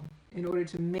miserable. in order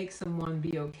to make someone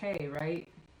be okay, right?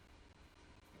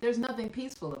 There's nothing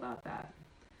peaceful about that.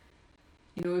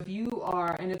 You know, if you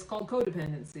are, and it's called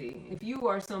codependency, if you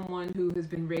are someone who has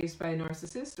been raised by a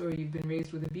narcissist or you've been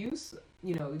raised with abuse,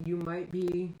 you know, you might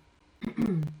be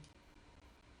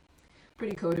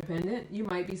pretty codependent. You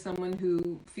might be someone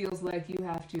who feels like you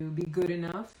have to be good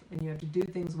enough and you have to do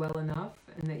things well enough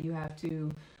and that you have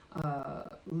to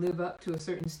live up to a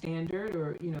certain standard,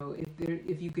 or, you know,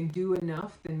 if you can do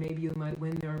enough, then maybe you might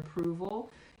win their approval.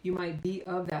 You might be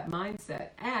of that mindset.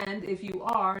 And if you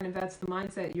are, and if that's the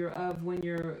mindset you're of when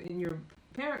you're in your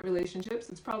parent relationships,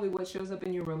 it's probably what shows up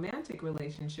in your romantic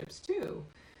relationships too.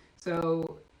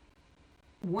 So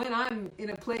when I'm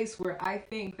in a place where I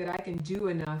think that I can do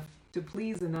enough to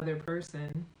please another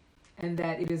person, and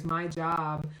that it is my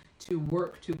job to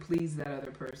work to please that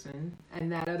other person,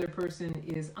 and that other person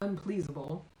is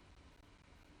unpleasable,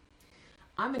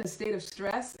 I'm in a state of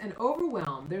stress and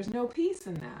overwhelm. There's no peace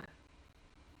in that.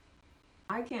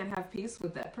 I can't have peace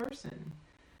with that person.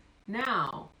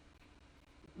 Now,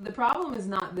 the problem is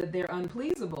not that they're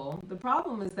unpleasable. The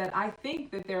problem is that I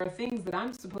think that there are things that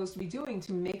I'm supposed to be doing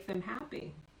to make them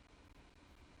happy.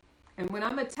 And when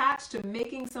I'm attached to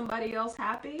making somebody else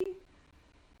happy,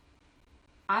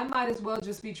 I might as well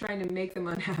just be trying to make them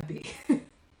unhappy.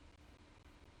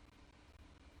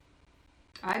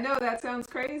 I know that sounds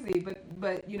crazy,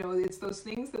 but you know, it's those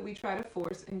things that we try to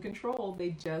force and control. They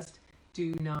just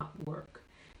do not work.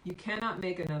 You cannot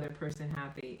make another person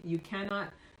happy. You cannot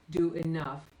do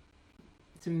enough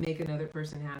to make another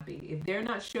person happy. If they're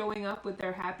not showing up with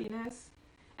their happiness,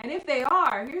 and if they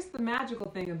are, here's the magical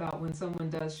thing about when someone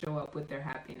does show up with their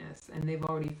happiness and they've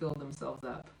already filled themselves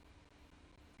up.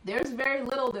 There's very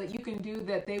little that you can do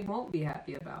that they won't be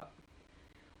happy about.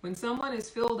 When someone is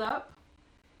filled up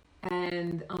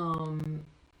and,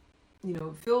 you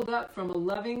know, filled up from a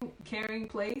loving, caring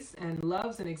place and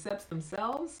loves and accepts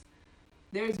themselves,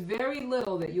 there's very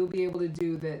little that you'll be able to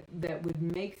do that would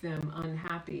make them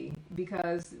unhappy,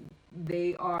 because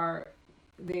they are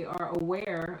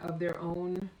aware of their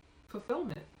own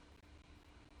fulfillment.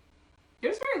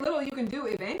 There's very little you can do,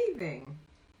 if anything,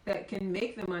 that can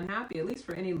make them unhappy, at least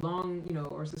for any long, you know,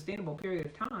 or sustainable period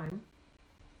of time,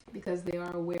 because they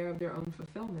are aware of their own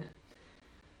fulfillment.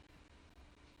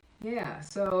 Yeah,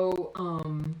 so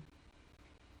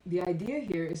the idea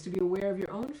here is to be aware of your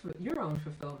own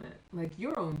fulfillment, like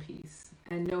your own peace,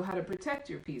 and know how to protect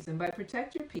your peace. And by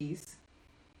protect your peace,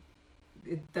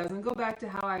 it doesn't go back to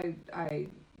how I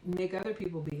make other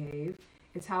people behave.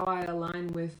 It's how I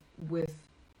align with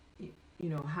you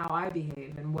know, how I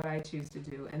behave and what I choose to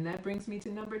do. And that brings me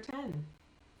to number 10.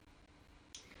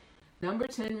 Number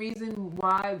 10 reason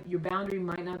why your boundary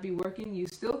might not be working: you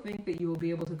still think that you will be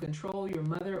able to control your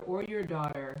mother or your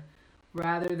daughter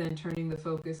rather than turning the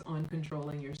focus on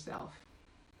controlling yourself.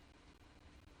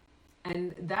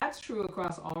 And that's true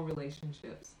across all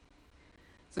relationships.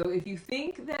 So if you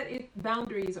think that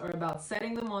boundaries are about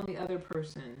setting them on the other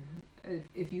person,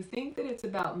 if you think that it's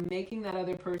about making that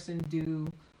other person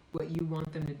do what you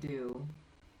want them to do,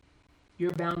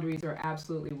 your boundaries are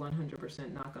absolutely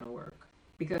 100% not going to work,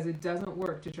 because it doesn't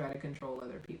work to try to control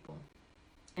other people.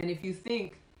 And if you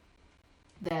think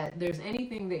that there's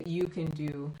anything that you can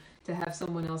do to have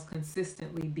someone else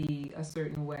consistently be a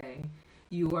certain way,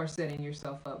 you are setting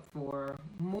yourself up for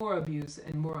more abuse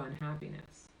and more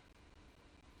unhappiness.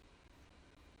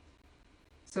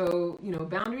 So, you know,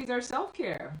 boundaries are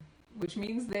self-care, which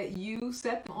means that you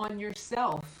set them on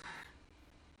yourself.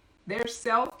 They're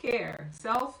self-care.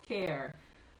 Self-care.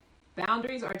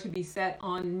 Boundaries are to be set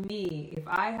on me. If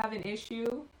I have an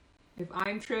issue, if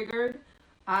I'm triggered,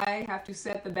 I have to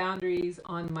set the boundaries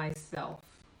on myself.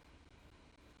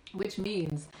 Which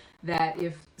means that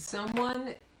if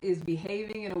someone is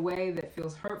behaving in a way that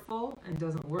feels hurtful and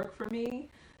doesn't work for me,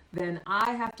 then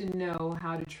I have to know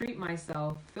how to treat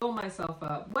myself, fill myself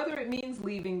up, whether it means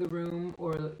leaving the room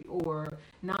or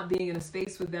not being in a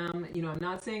space with them. You know, I'm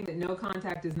not saying that no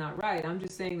contact is not right. I'm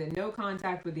just saying that no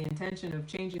contact with the intention of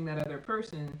changing that other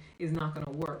person is not going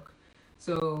to work.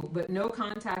 So, but no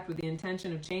contact with the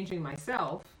intention of changing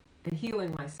myself and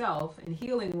healing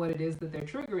what it is that they're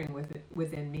triggering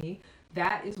within me,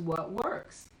 that is what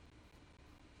works.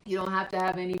 You don't have to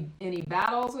have any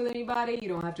battles with anybody. You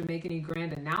don't have to make any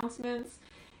grand announcements.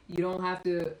 You don't have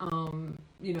to,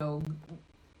 you know,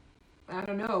 I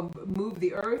don't know, move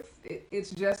the earth.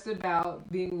 It's just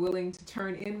about being willing to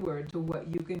turn inward to what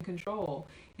you can control.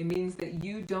 It means that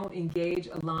you don't engage,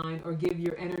 align, or give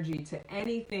your energy to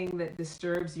anything that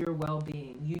disturbs your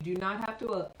well-being. You do not have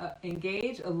to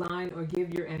engage, align, or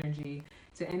give your energy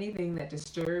to anything that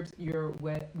disturbs your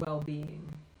well-being.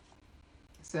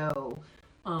 So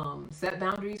Set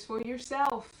boundaries for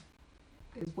yourself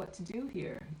is what to do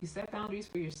here. You set boundaries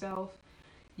for yourself.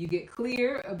 You get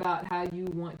clear about how you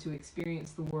want to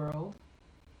experience the world.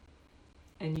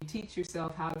 And you teach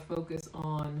yourself how to focus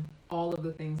on all of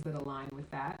the things that align with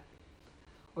that.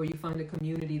 Or you find a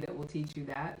community that will teach you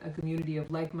that, a community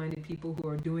of like-minded people who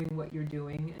are doing what you're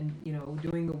doing and,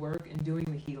 doing the work and doing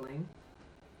the healing.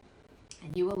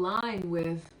 And you align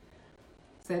with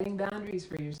setting boundaries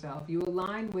for yourself. You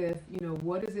align with,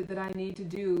 what is it that I need to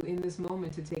do in this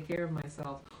moment to take care of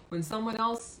myself? When someone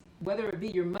else, whether it be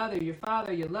your mother, your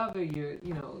father, your lover, your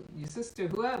sister,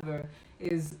 whoever,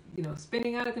 is,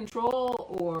 spinning out of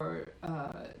control or,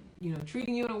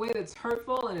 treating you in a way that's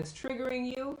hurtful and it's triggering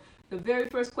you, the very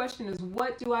first question is,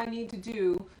 what do I need to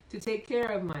do to take care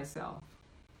of myself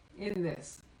in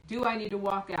this? Do I need to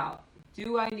walk out?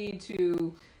 Do I need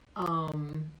to,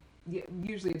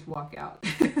 usually it's walk out,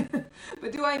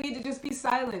 but do I need to just be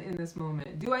silent in this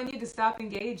moment? Do I need to stop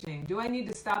engaging? Do I need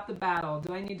to stop the battle?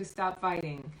 Do I need to stop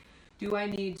fighting? Do I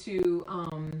need to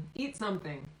eat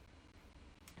something?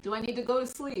 Do I need to go to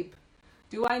sleep?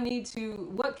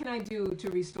 What can I do to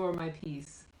restore my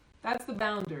peace? That's the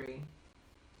boundary.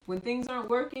 When things aren't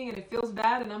working and it feels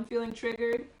bad and I'm feeling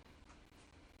triggered,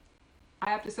 I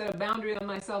have to set a boundary on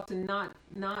myself to not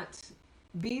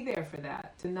be there for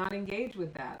that, to not engage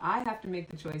with that. I have to make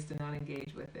the choice to not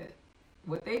engage with it.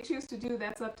 What they choose to do,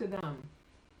 that's up to them.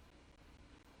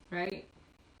 Right?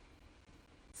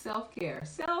 Self-care.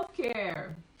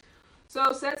 Self-care.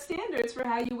 So set standards for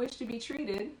how you wish to be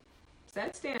treated.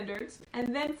 Set standards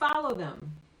and then follow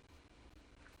them.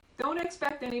 Don't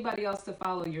expect anybody else to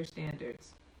follow your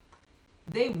standards.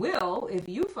 They will if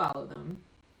you follow them.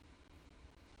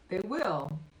 They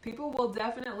will. People will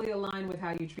definitely align with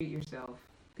how you treat yourself.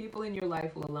 People in your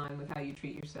life will align with how you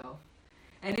treat yourself.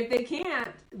 And if they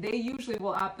can't, they usually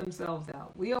will opt themselves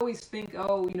out. We always think,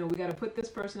 we got to put this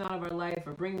person out of our life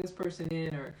or bring this person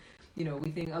in, or,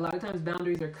 we think a lot of times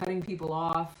boundaries are cutting people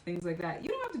off, things like that. You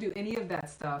don't have to do any of that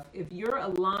stuff if you're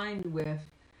aligned with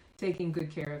taking good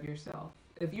care of yourself.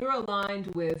 If you're aligned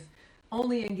with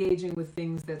only engaging with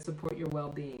things that support your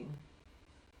well-being.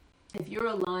 If you're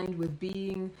aligned with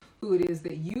being who it is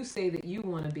that you say that you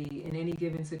want to be in any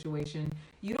given situation,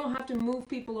 you don't have to move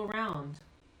people around.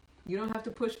 You don't have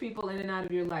to push people in and out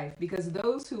of your life, because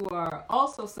those who are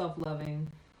also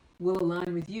self-loving will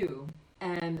align with you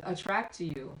and attract to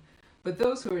you. But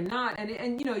those who are not,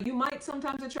 and you might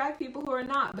sometimes attract people who are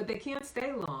not, but they can't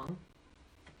stay long.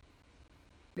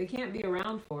 They can't be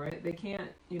around for it. They can't,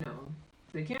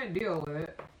 they can't deal with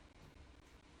it.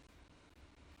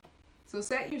 So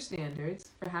set your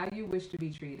standards for how you wish to be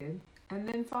treated, and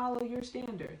then follow your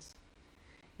standards.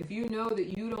 If you know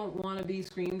that you don't want to be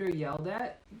screamed or yelled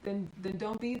at, then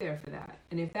don't be there for that.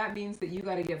 And if that means that you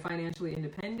got to get financially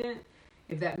independent,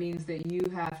 if that means that you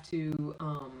have to,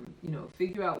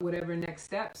 figure out whatever next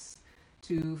steps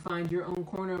to find your own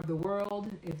corner of the world,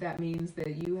 if that means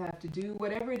that you have to do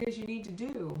whatever it is you need to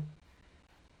do,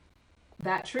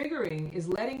 that triggering is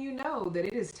letting you know that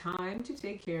it is time to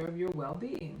take care of your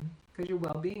well-being, because your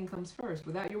well-being comes first.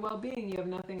 Without your well-being, you have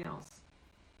nothing else.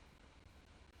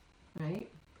 Right?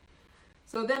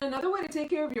 So then another way to take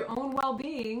care of your own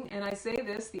well-being, and I say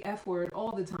this, the F word,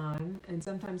 all the time, and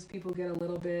sometimes people get a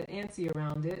little bit antsy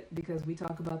around it because we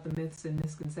talk about the myths and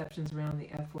misconceptions around the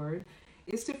F word,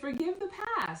 is to forgive the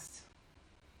past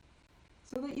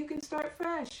so that you can start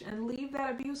fresh and leave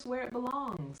that abuse where it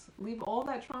belongs. Leave all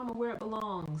that trauma where it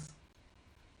belongs.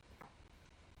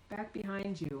 Back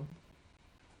behind you.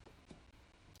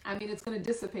 I mean, it's going to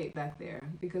dissipate back there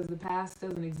because the past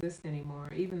doesn't exist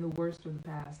anymore. Even the worst of the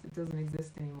past, it doesn't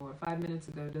exist anymore. 5 minutes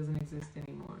ago, it doesn't exist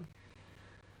anymore.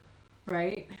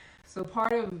 Right? So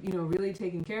part of, really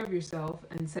taking care of yourself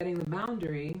and setting the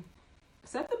boundary,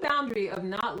 set the boundary of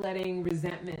not letting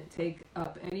resentment take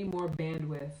up any more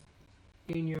bandwidth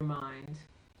in your mind.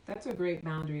 That's a great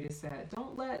boundary to set.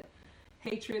 Don't let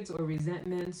hatreds or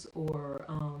resentments or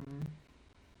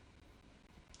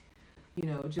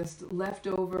just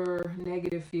leftover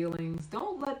negative feelings,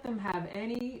 don't let them have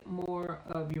any more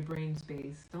of your brain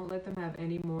space. Don't let them have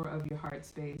any more of your heart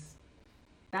space.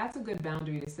 That's a good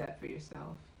boundary to set for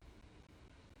yourself.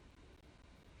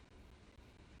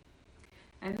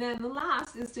 And then the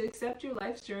last is to accept your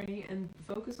life's journey and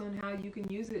focus on how you can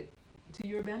use it to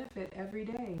your benefit every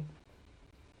day.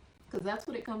 Because that's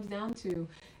what it comes down to,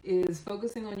 is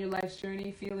focusing on your life's journey,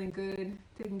 feeling good,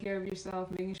 taking care of yourself,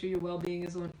 making sure your well-being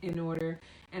is in order.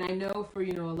 And I know for,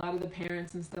 a lot of the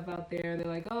parents and stuff out there,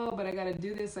 they're like, oh, but I got to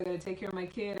do this. I got to take care of my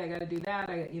kid. I got to do that.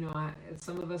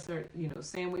 Some of us are,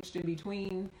 sandwiched in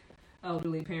between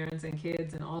elderly parents and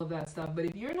kids and all of that stuff. But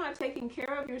if you're not taking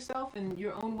care of yourself and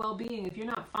your own well-being, if you're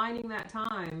not finding that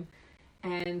time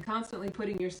and constantly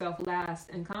putting yourself last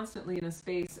and constantly in a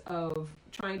space of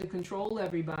trying to control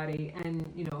everybody and,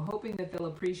 hoping that they'll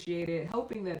appreciate it,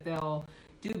 hoping that they'll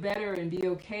do better and be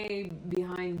okay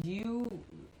behind you,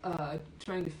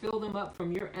 trying to fill them up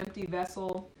from your empty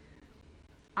vessel,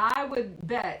 I would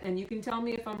bet, and you can tell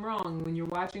me if I'm wrong when you're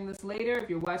watching this later. If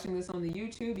you're watching this on the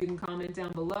YouTube, you can comment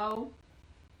down below.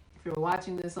 If you're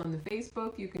watching this on the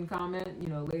Facebook, you can comment,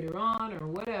 later on or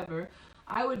whatever.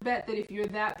 I would bet that if you're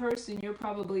that person, you're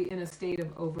probably in a state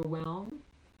of overwhelm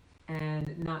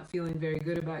and not feeling very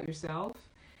good about yourself.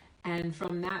 And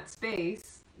from that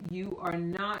space, you are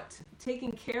not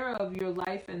taking care of your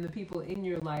life and the people in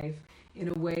your life in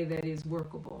a way that is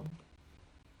workable.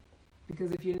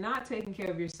 Because if you're not taking care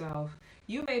of yourself,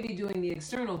 you may be doing the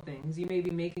external things. You may be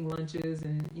making lunches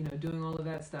and, doing all of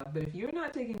that stuff. But if you're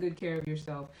not taking good care of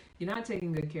yourself, you're not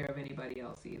taking good care of anybody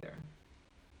else either.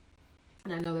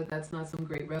 And I know that that's not some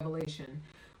great revelation.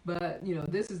 But,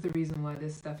 this is the reason why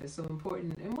this stuff is so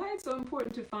important and why it's so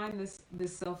important to find this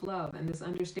self-love and this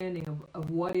understanding of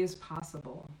what is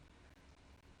possible.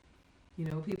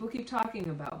 People keep talking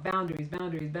about boundaries,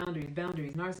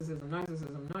 narcissism.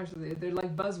 They're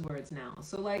like buzzwords now.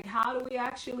 So how do we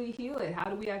actually heal it? How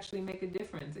do we actually make a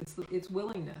difference? It's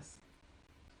willingness.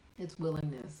 It's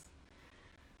willingness.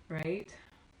 Right?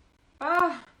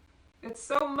 It's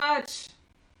so much.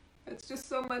 It's just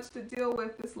so much to deal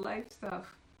with, this life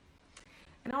stuff.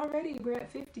 And already we're at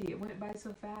 50. It went by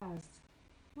so fast.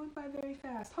 Went by very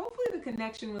fast. Hopefully the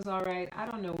connection was all right. I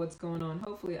don't know what's going on.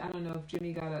 Hopefully, I don't know if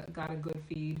Jimmy got a good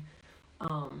feed.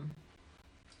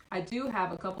 I do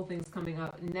have a couple things coming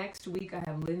up. Next week, I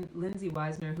have Lindsay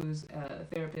Weisner, who's a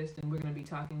therapist, and we're going to be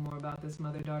talking more about this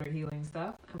mother-daughter healing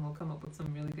stuff, and we'll come up with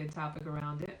some really good topic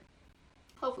around it.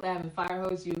 Hopefully I haven't fire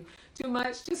hosed you too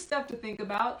much. Just stuff to think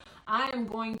about. I am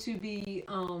going to be,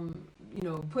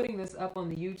 putting this up on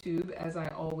the YouTube as I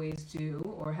always do,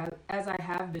 or as I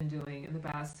have been doing in the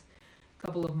past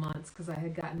couple of months, because I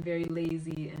had gotten very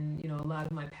lazy, and a lot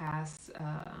of my past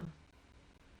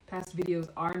videos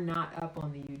are not up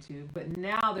on the YouTube. But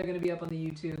now they're going to be up on the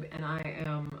YouTube, and I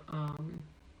am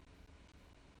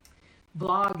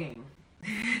vlogging.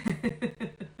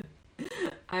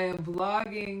 I am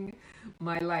vlogging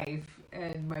my life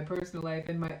and my personal life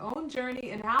and my own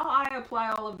journey and how I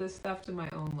apply all of this stuff to my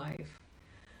own life.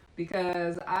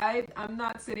 Because I'm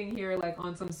not sitting here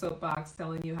on some soapbox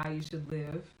telling you how you should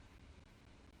live.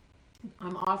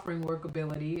 I'm offering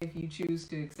workability if you choose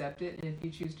to accept it and if you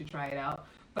choose to try it out.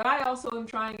 But I also am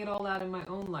trying it all out in my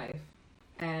own life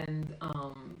and,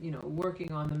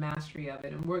 working on the mastery of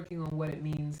it and working on what it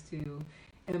means to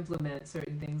implement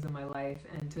certain things in my life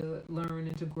and to learn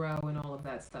and to grow and all of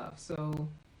that stuff. So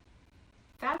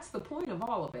that's the point of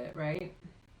all of it, right?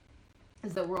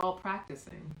 Is that we're all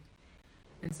practicing.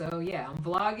 And so, yeah, I'm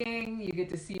vlogging. You get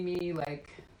to see me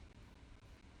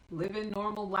living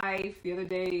normal life. The other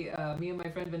day, me and my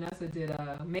friend Vanessa did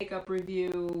a makeup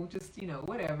review, just,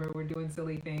 whatever. We're doing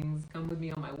silly things. Come with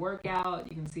me on my workout.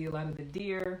 You can see a lot of the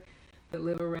deer that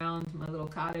live around my little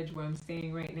cottage where I'm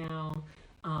staying right now.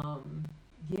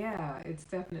 Yeah, it's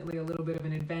definitely a little bit of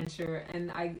an adventure.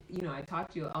 And I'll talk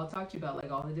to you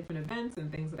about all the different events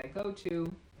and things that I go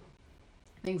to,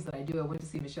 things that I do. I went to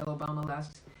see Michelle Obama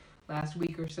last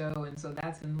week or so, and so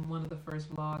that's in one of the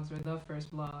first vlogs, or the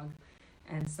first vlog.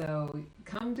 And so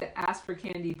come to Ask for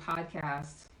Candy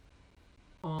podcast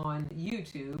on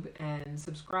YouTube and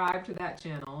subscribe to that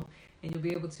channel, and you'll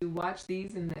be able to watch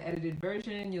these in the edited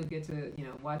version. You'll get to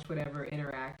watch whatever,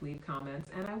 interact, leave comments,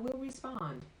 and I will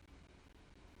respond.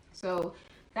 So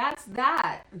that's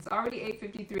that. It's already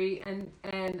 8:53,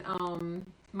 and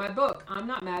my book, I'm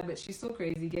Not Mad, But She's Still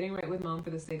Crazy, Getting Right with Mom for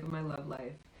the Sake of My Love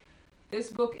Life. This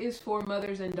book is for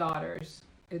mothers and daughters.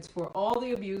 It's for all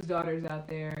the abused daughters out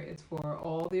there. It's for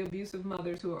all the abusive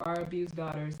mothers who are abused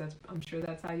daughters. I'm sure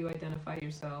that's how you identify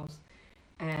yourselves.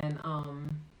 And,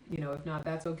 if not,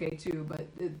 that's okay too. But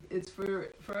it's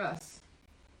for us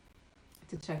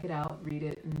to check it out, read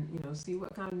it, and, see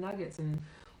what kind of nuggets and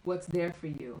what's there for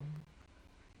you.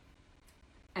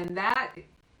 And that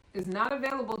is not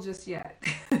available just yet.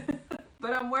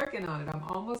 But I'm working on it. I'm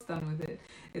almost done with it.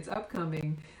 It's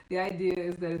upcoming. The idea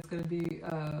is that it's going to be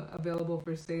available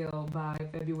for sale by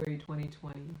February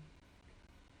 2020.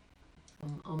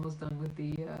 I'm almost done with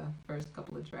the first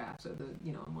couple of drafts, or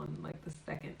I'm on the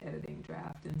second editing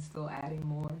draft and still adding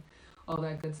more, all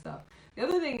that good stuff. The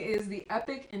other thing is the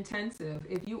Epic Intensive.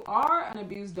 If you are an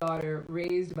abused daughter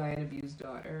raised by an abused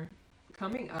daughter,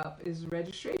 coming up is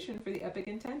registration for the Epic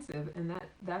Intensive, and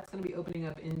that's going to be opening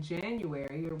up in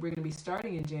January, or we're going to be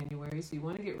starting in January, so you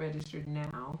want to get registered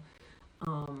now.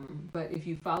 But if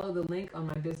you follow the link on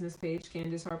my business page,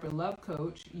 Candace Harper Love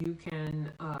Coach, you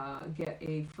can get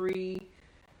a free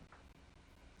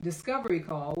discovery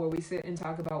call where we sit and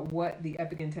talk about what the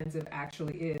Epic Intensive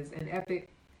actually is. And Epic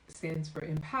stands for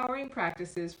Empowering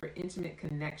Practices for Intimate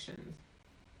Connections.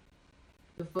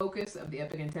 The focus of the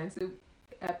Epic Intensive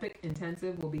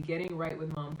will be getting right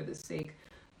with mom for the sake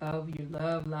of your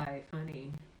love life, honey.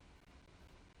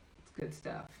 It's good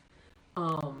stuff.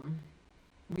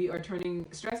 We are turning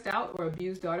stressed out or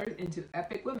abused daughters into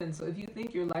epic women. So if you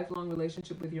think your lifelong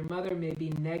relationship with your mother may be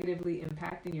negatively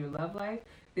impacting your love life,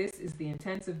 this is the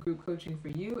intensive group coaching for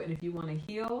you. And if you want to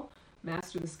heal,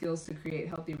 master the skills to create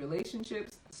healthy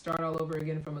relationships, start all over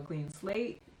again from a clean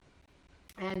slate,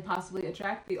 and possibly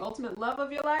attract the ultimate love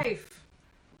of your life.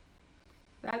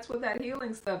 That's what that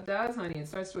healing stuff does, honey. It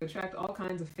starts to attract all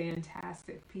kinds of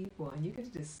fantastic people, and you get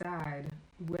to decide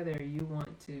whether you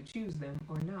want to choose them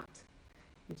or not,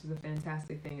 which is a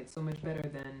fantastic thing. It's so much better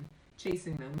than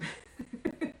chasing them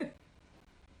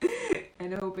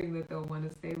and hoping that they'll want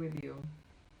to stay with you.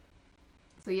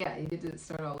 So yeah, you get to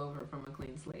start all over from a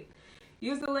clean slate.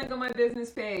 Use the link on my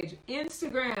business page.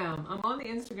 Instagram. I'm on the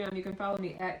Instagram. You can follow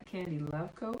me at Candy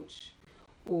Love Coach,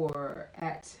 or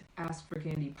at Ask for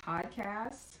Candy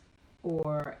Podcast,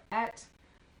 or at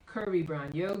Curvy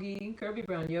Brown Yogi. Curvy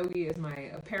Brown Yogi is my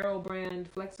apparel brand,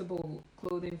 flexible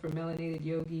clothing for melanated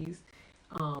yogis.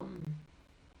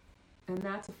 And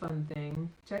that's a fun thing.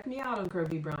 Check me out on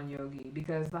Curvy Brown Yogi,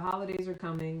 because the holidays are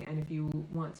coming, and if you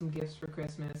want some gifts for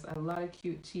Christmas, I have a lot of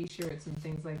cute t-shirts and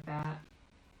things like that.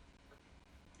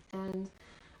 And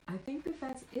I think that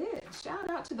that's it. Shout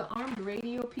out to the armed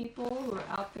radio people who are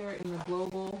out there in the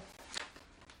global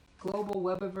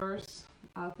webiverse,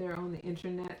 out there on the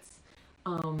internets.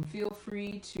 Feel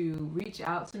free to reach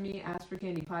out to me,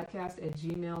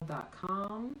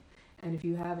 askforcandypodcast@gmail.com. And if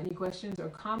you have any questions or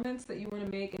comments that you want to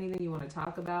make, anything you want to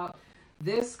talk about,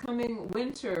 this coming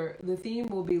winter, the theme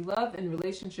will be love and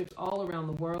relationships all around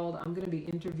the world. I'm going to be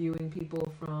interviewing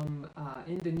people from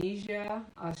Indonesia,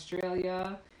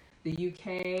 Australia, the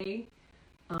UK.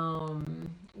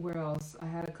 Where else? I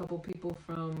had a couple people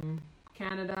from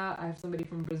Canada. I have somebody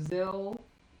from Brazil.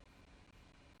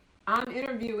 I'm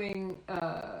interviewing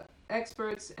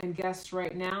experts and guests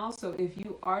right now. So if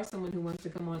you are someone who wants to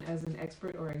come on as an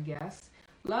expert or a guest,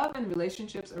 love and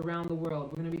relationships around the world.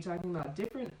 We're going to be talking about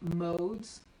different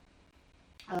modes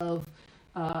of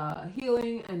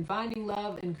healing and finding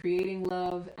love and creating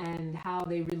love, and how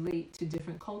they relate to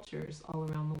different cultures all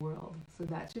around the world. So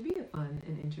that should be a fun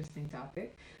and interesting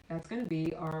topic. That's going to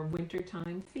be our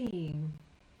wintertime theme.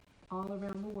 All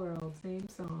around the world, same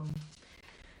song.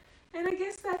 And I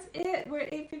guess that's it. We're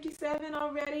at 8:57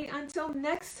 already. Until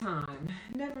next time,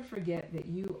 never forget that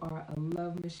you are a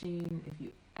love machine. If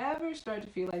you ever start to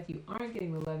feel like you aren't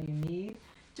getting the love you need,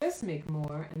 just make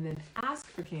more and then ask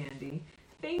for candy.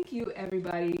 Thank you,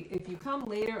 everybody. If you come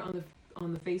later on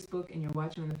the Facebook and you're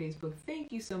watching on the Facebook,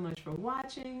 thank you so much for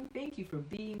watching. Thank you for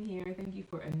being here. Thank you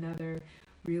for another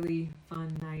really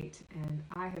fun night. And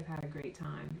I have had a great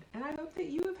time. And I hope that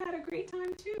you have had a great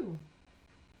time too.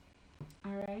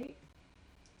 All right.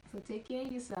 So take care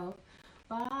of yourself.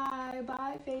 Bye.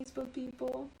 Bye, Facebook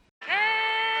people.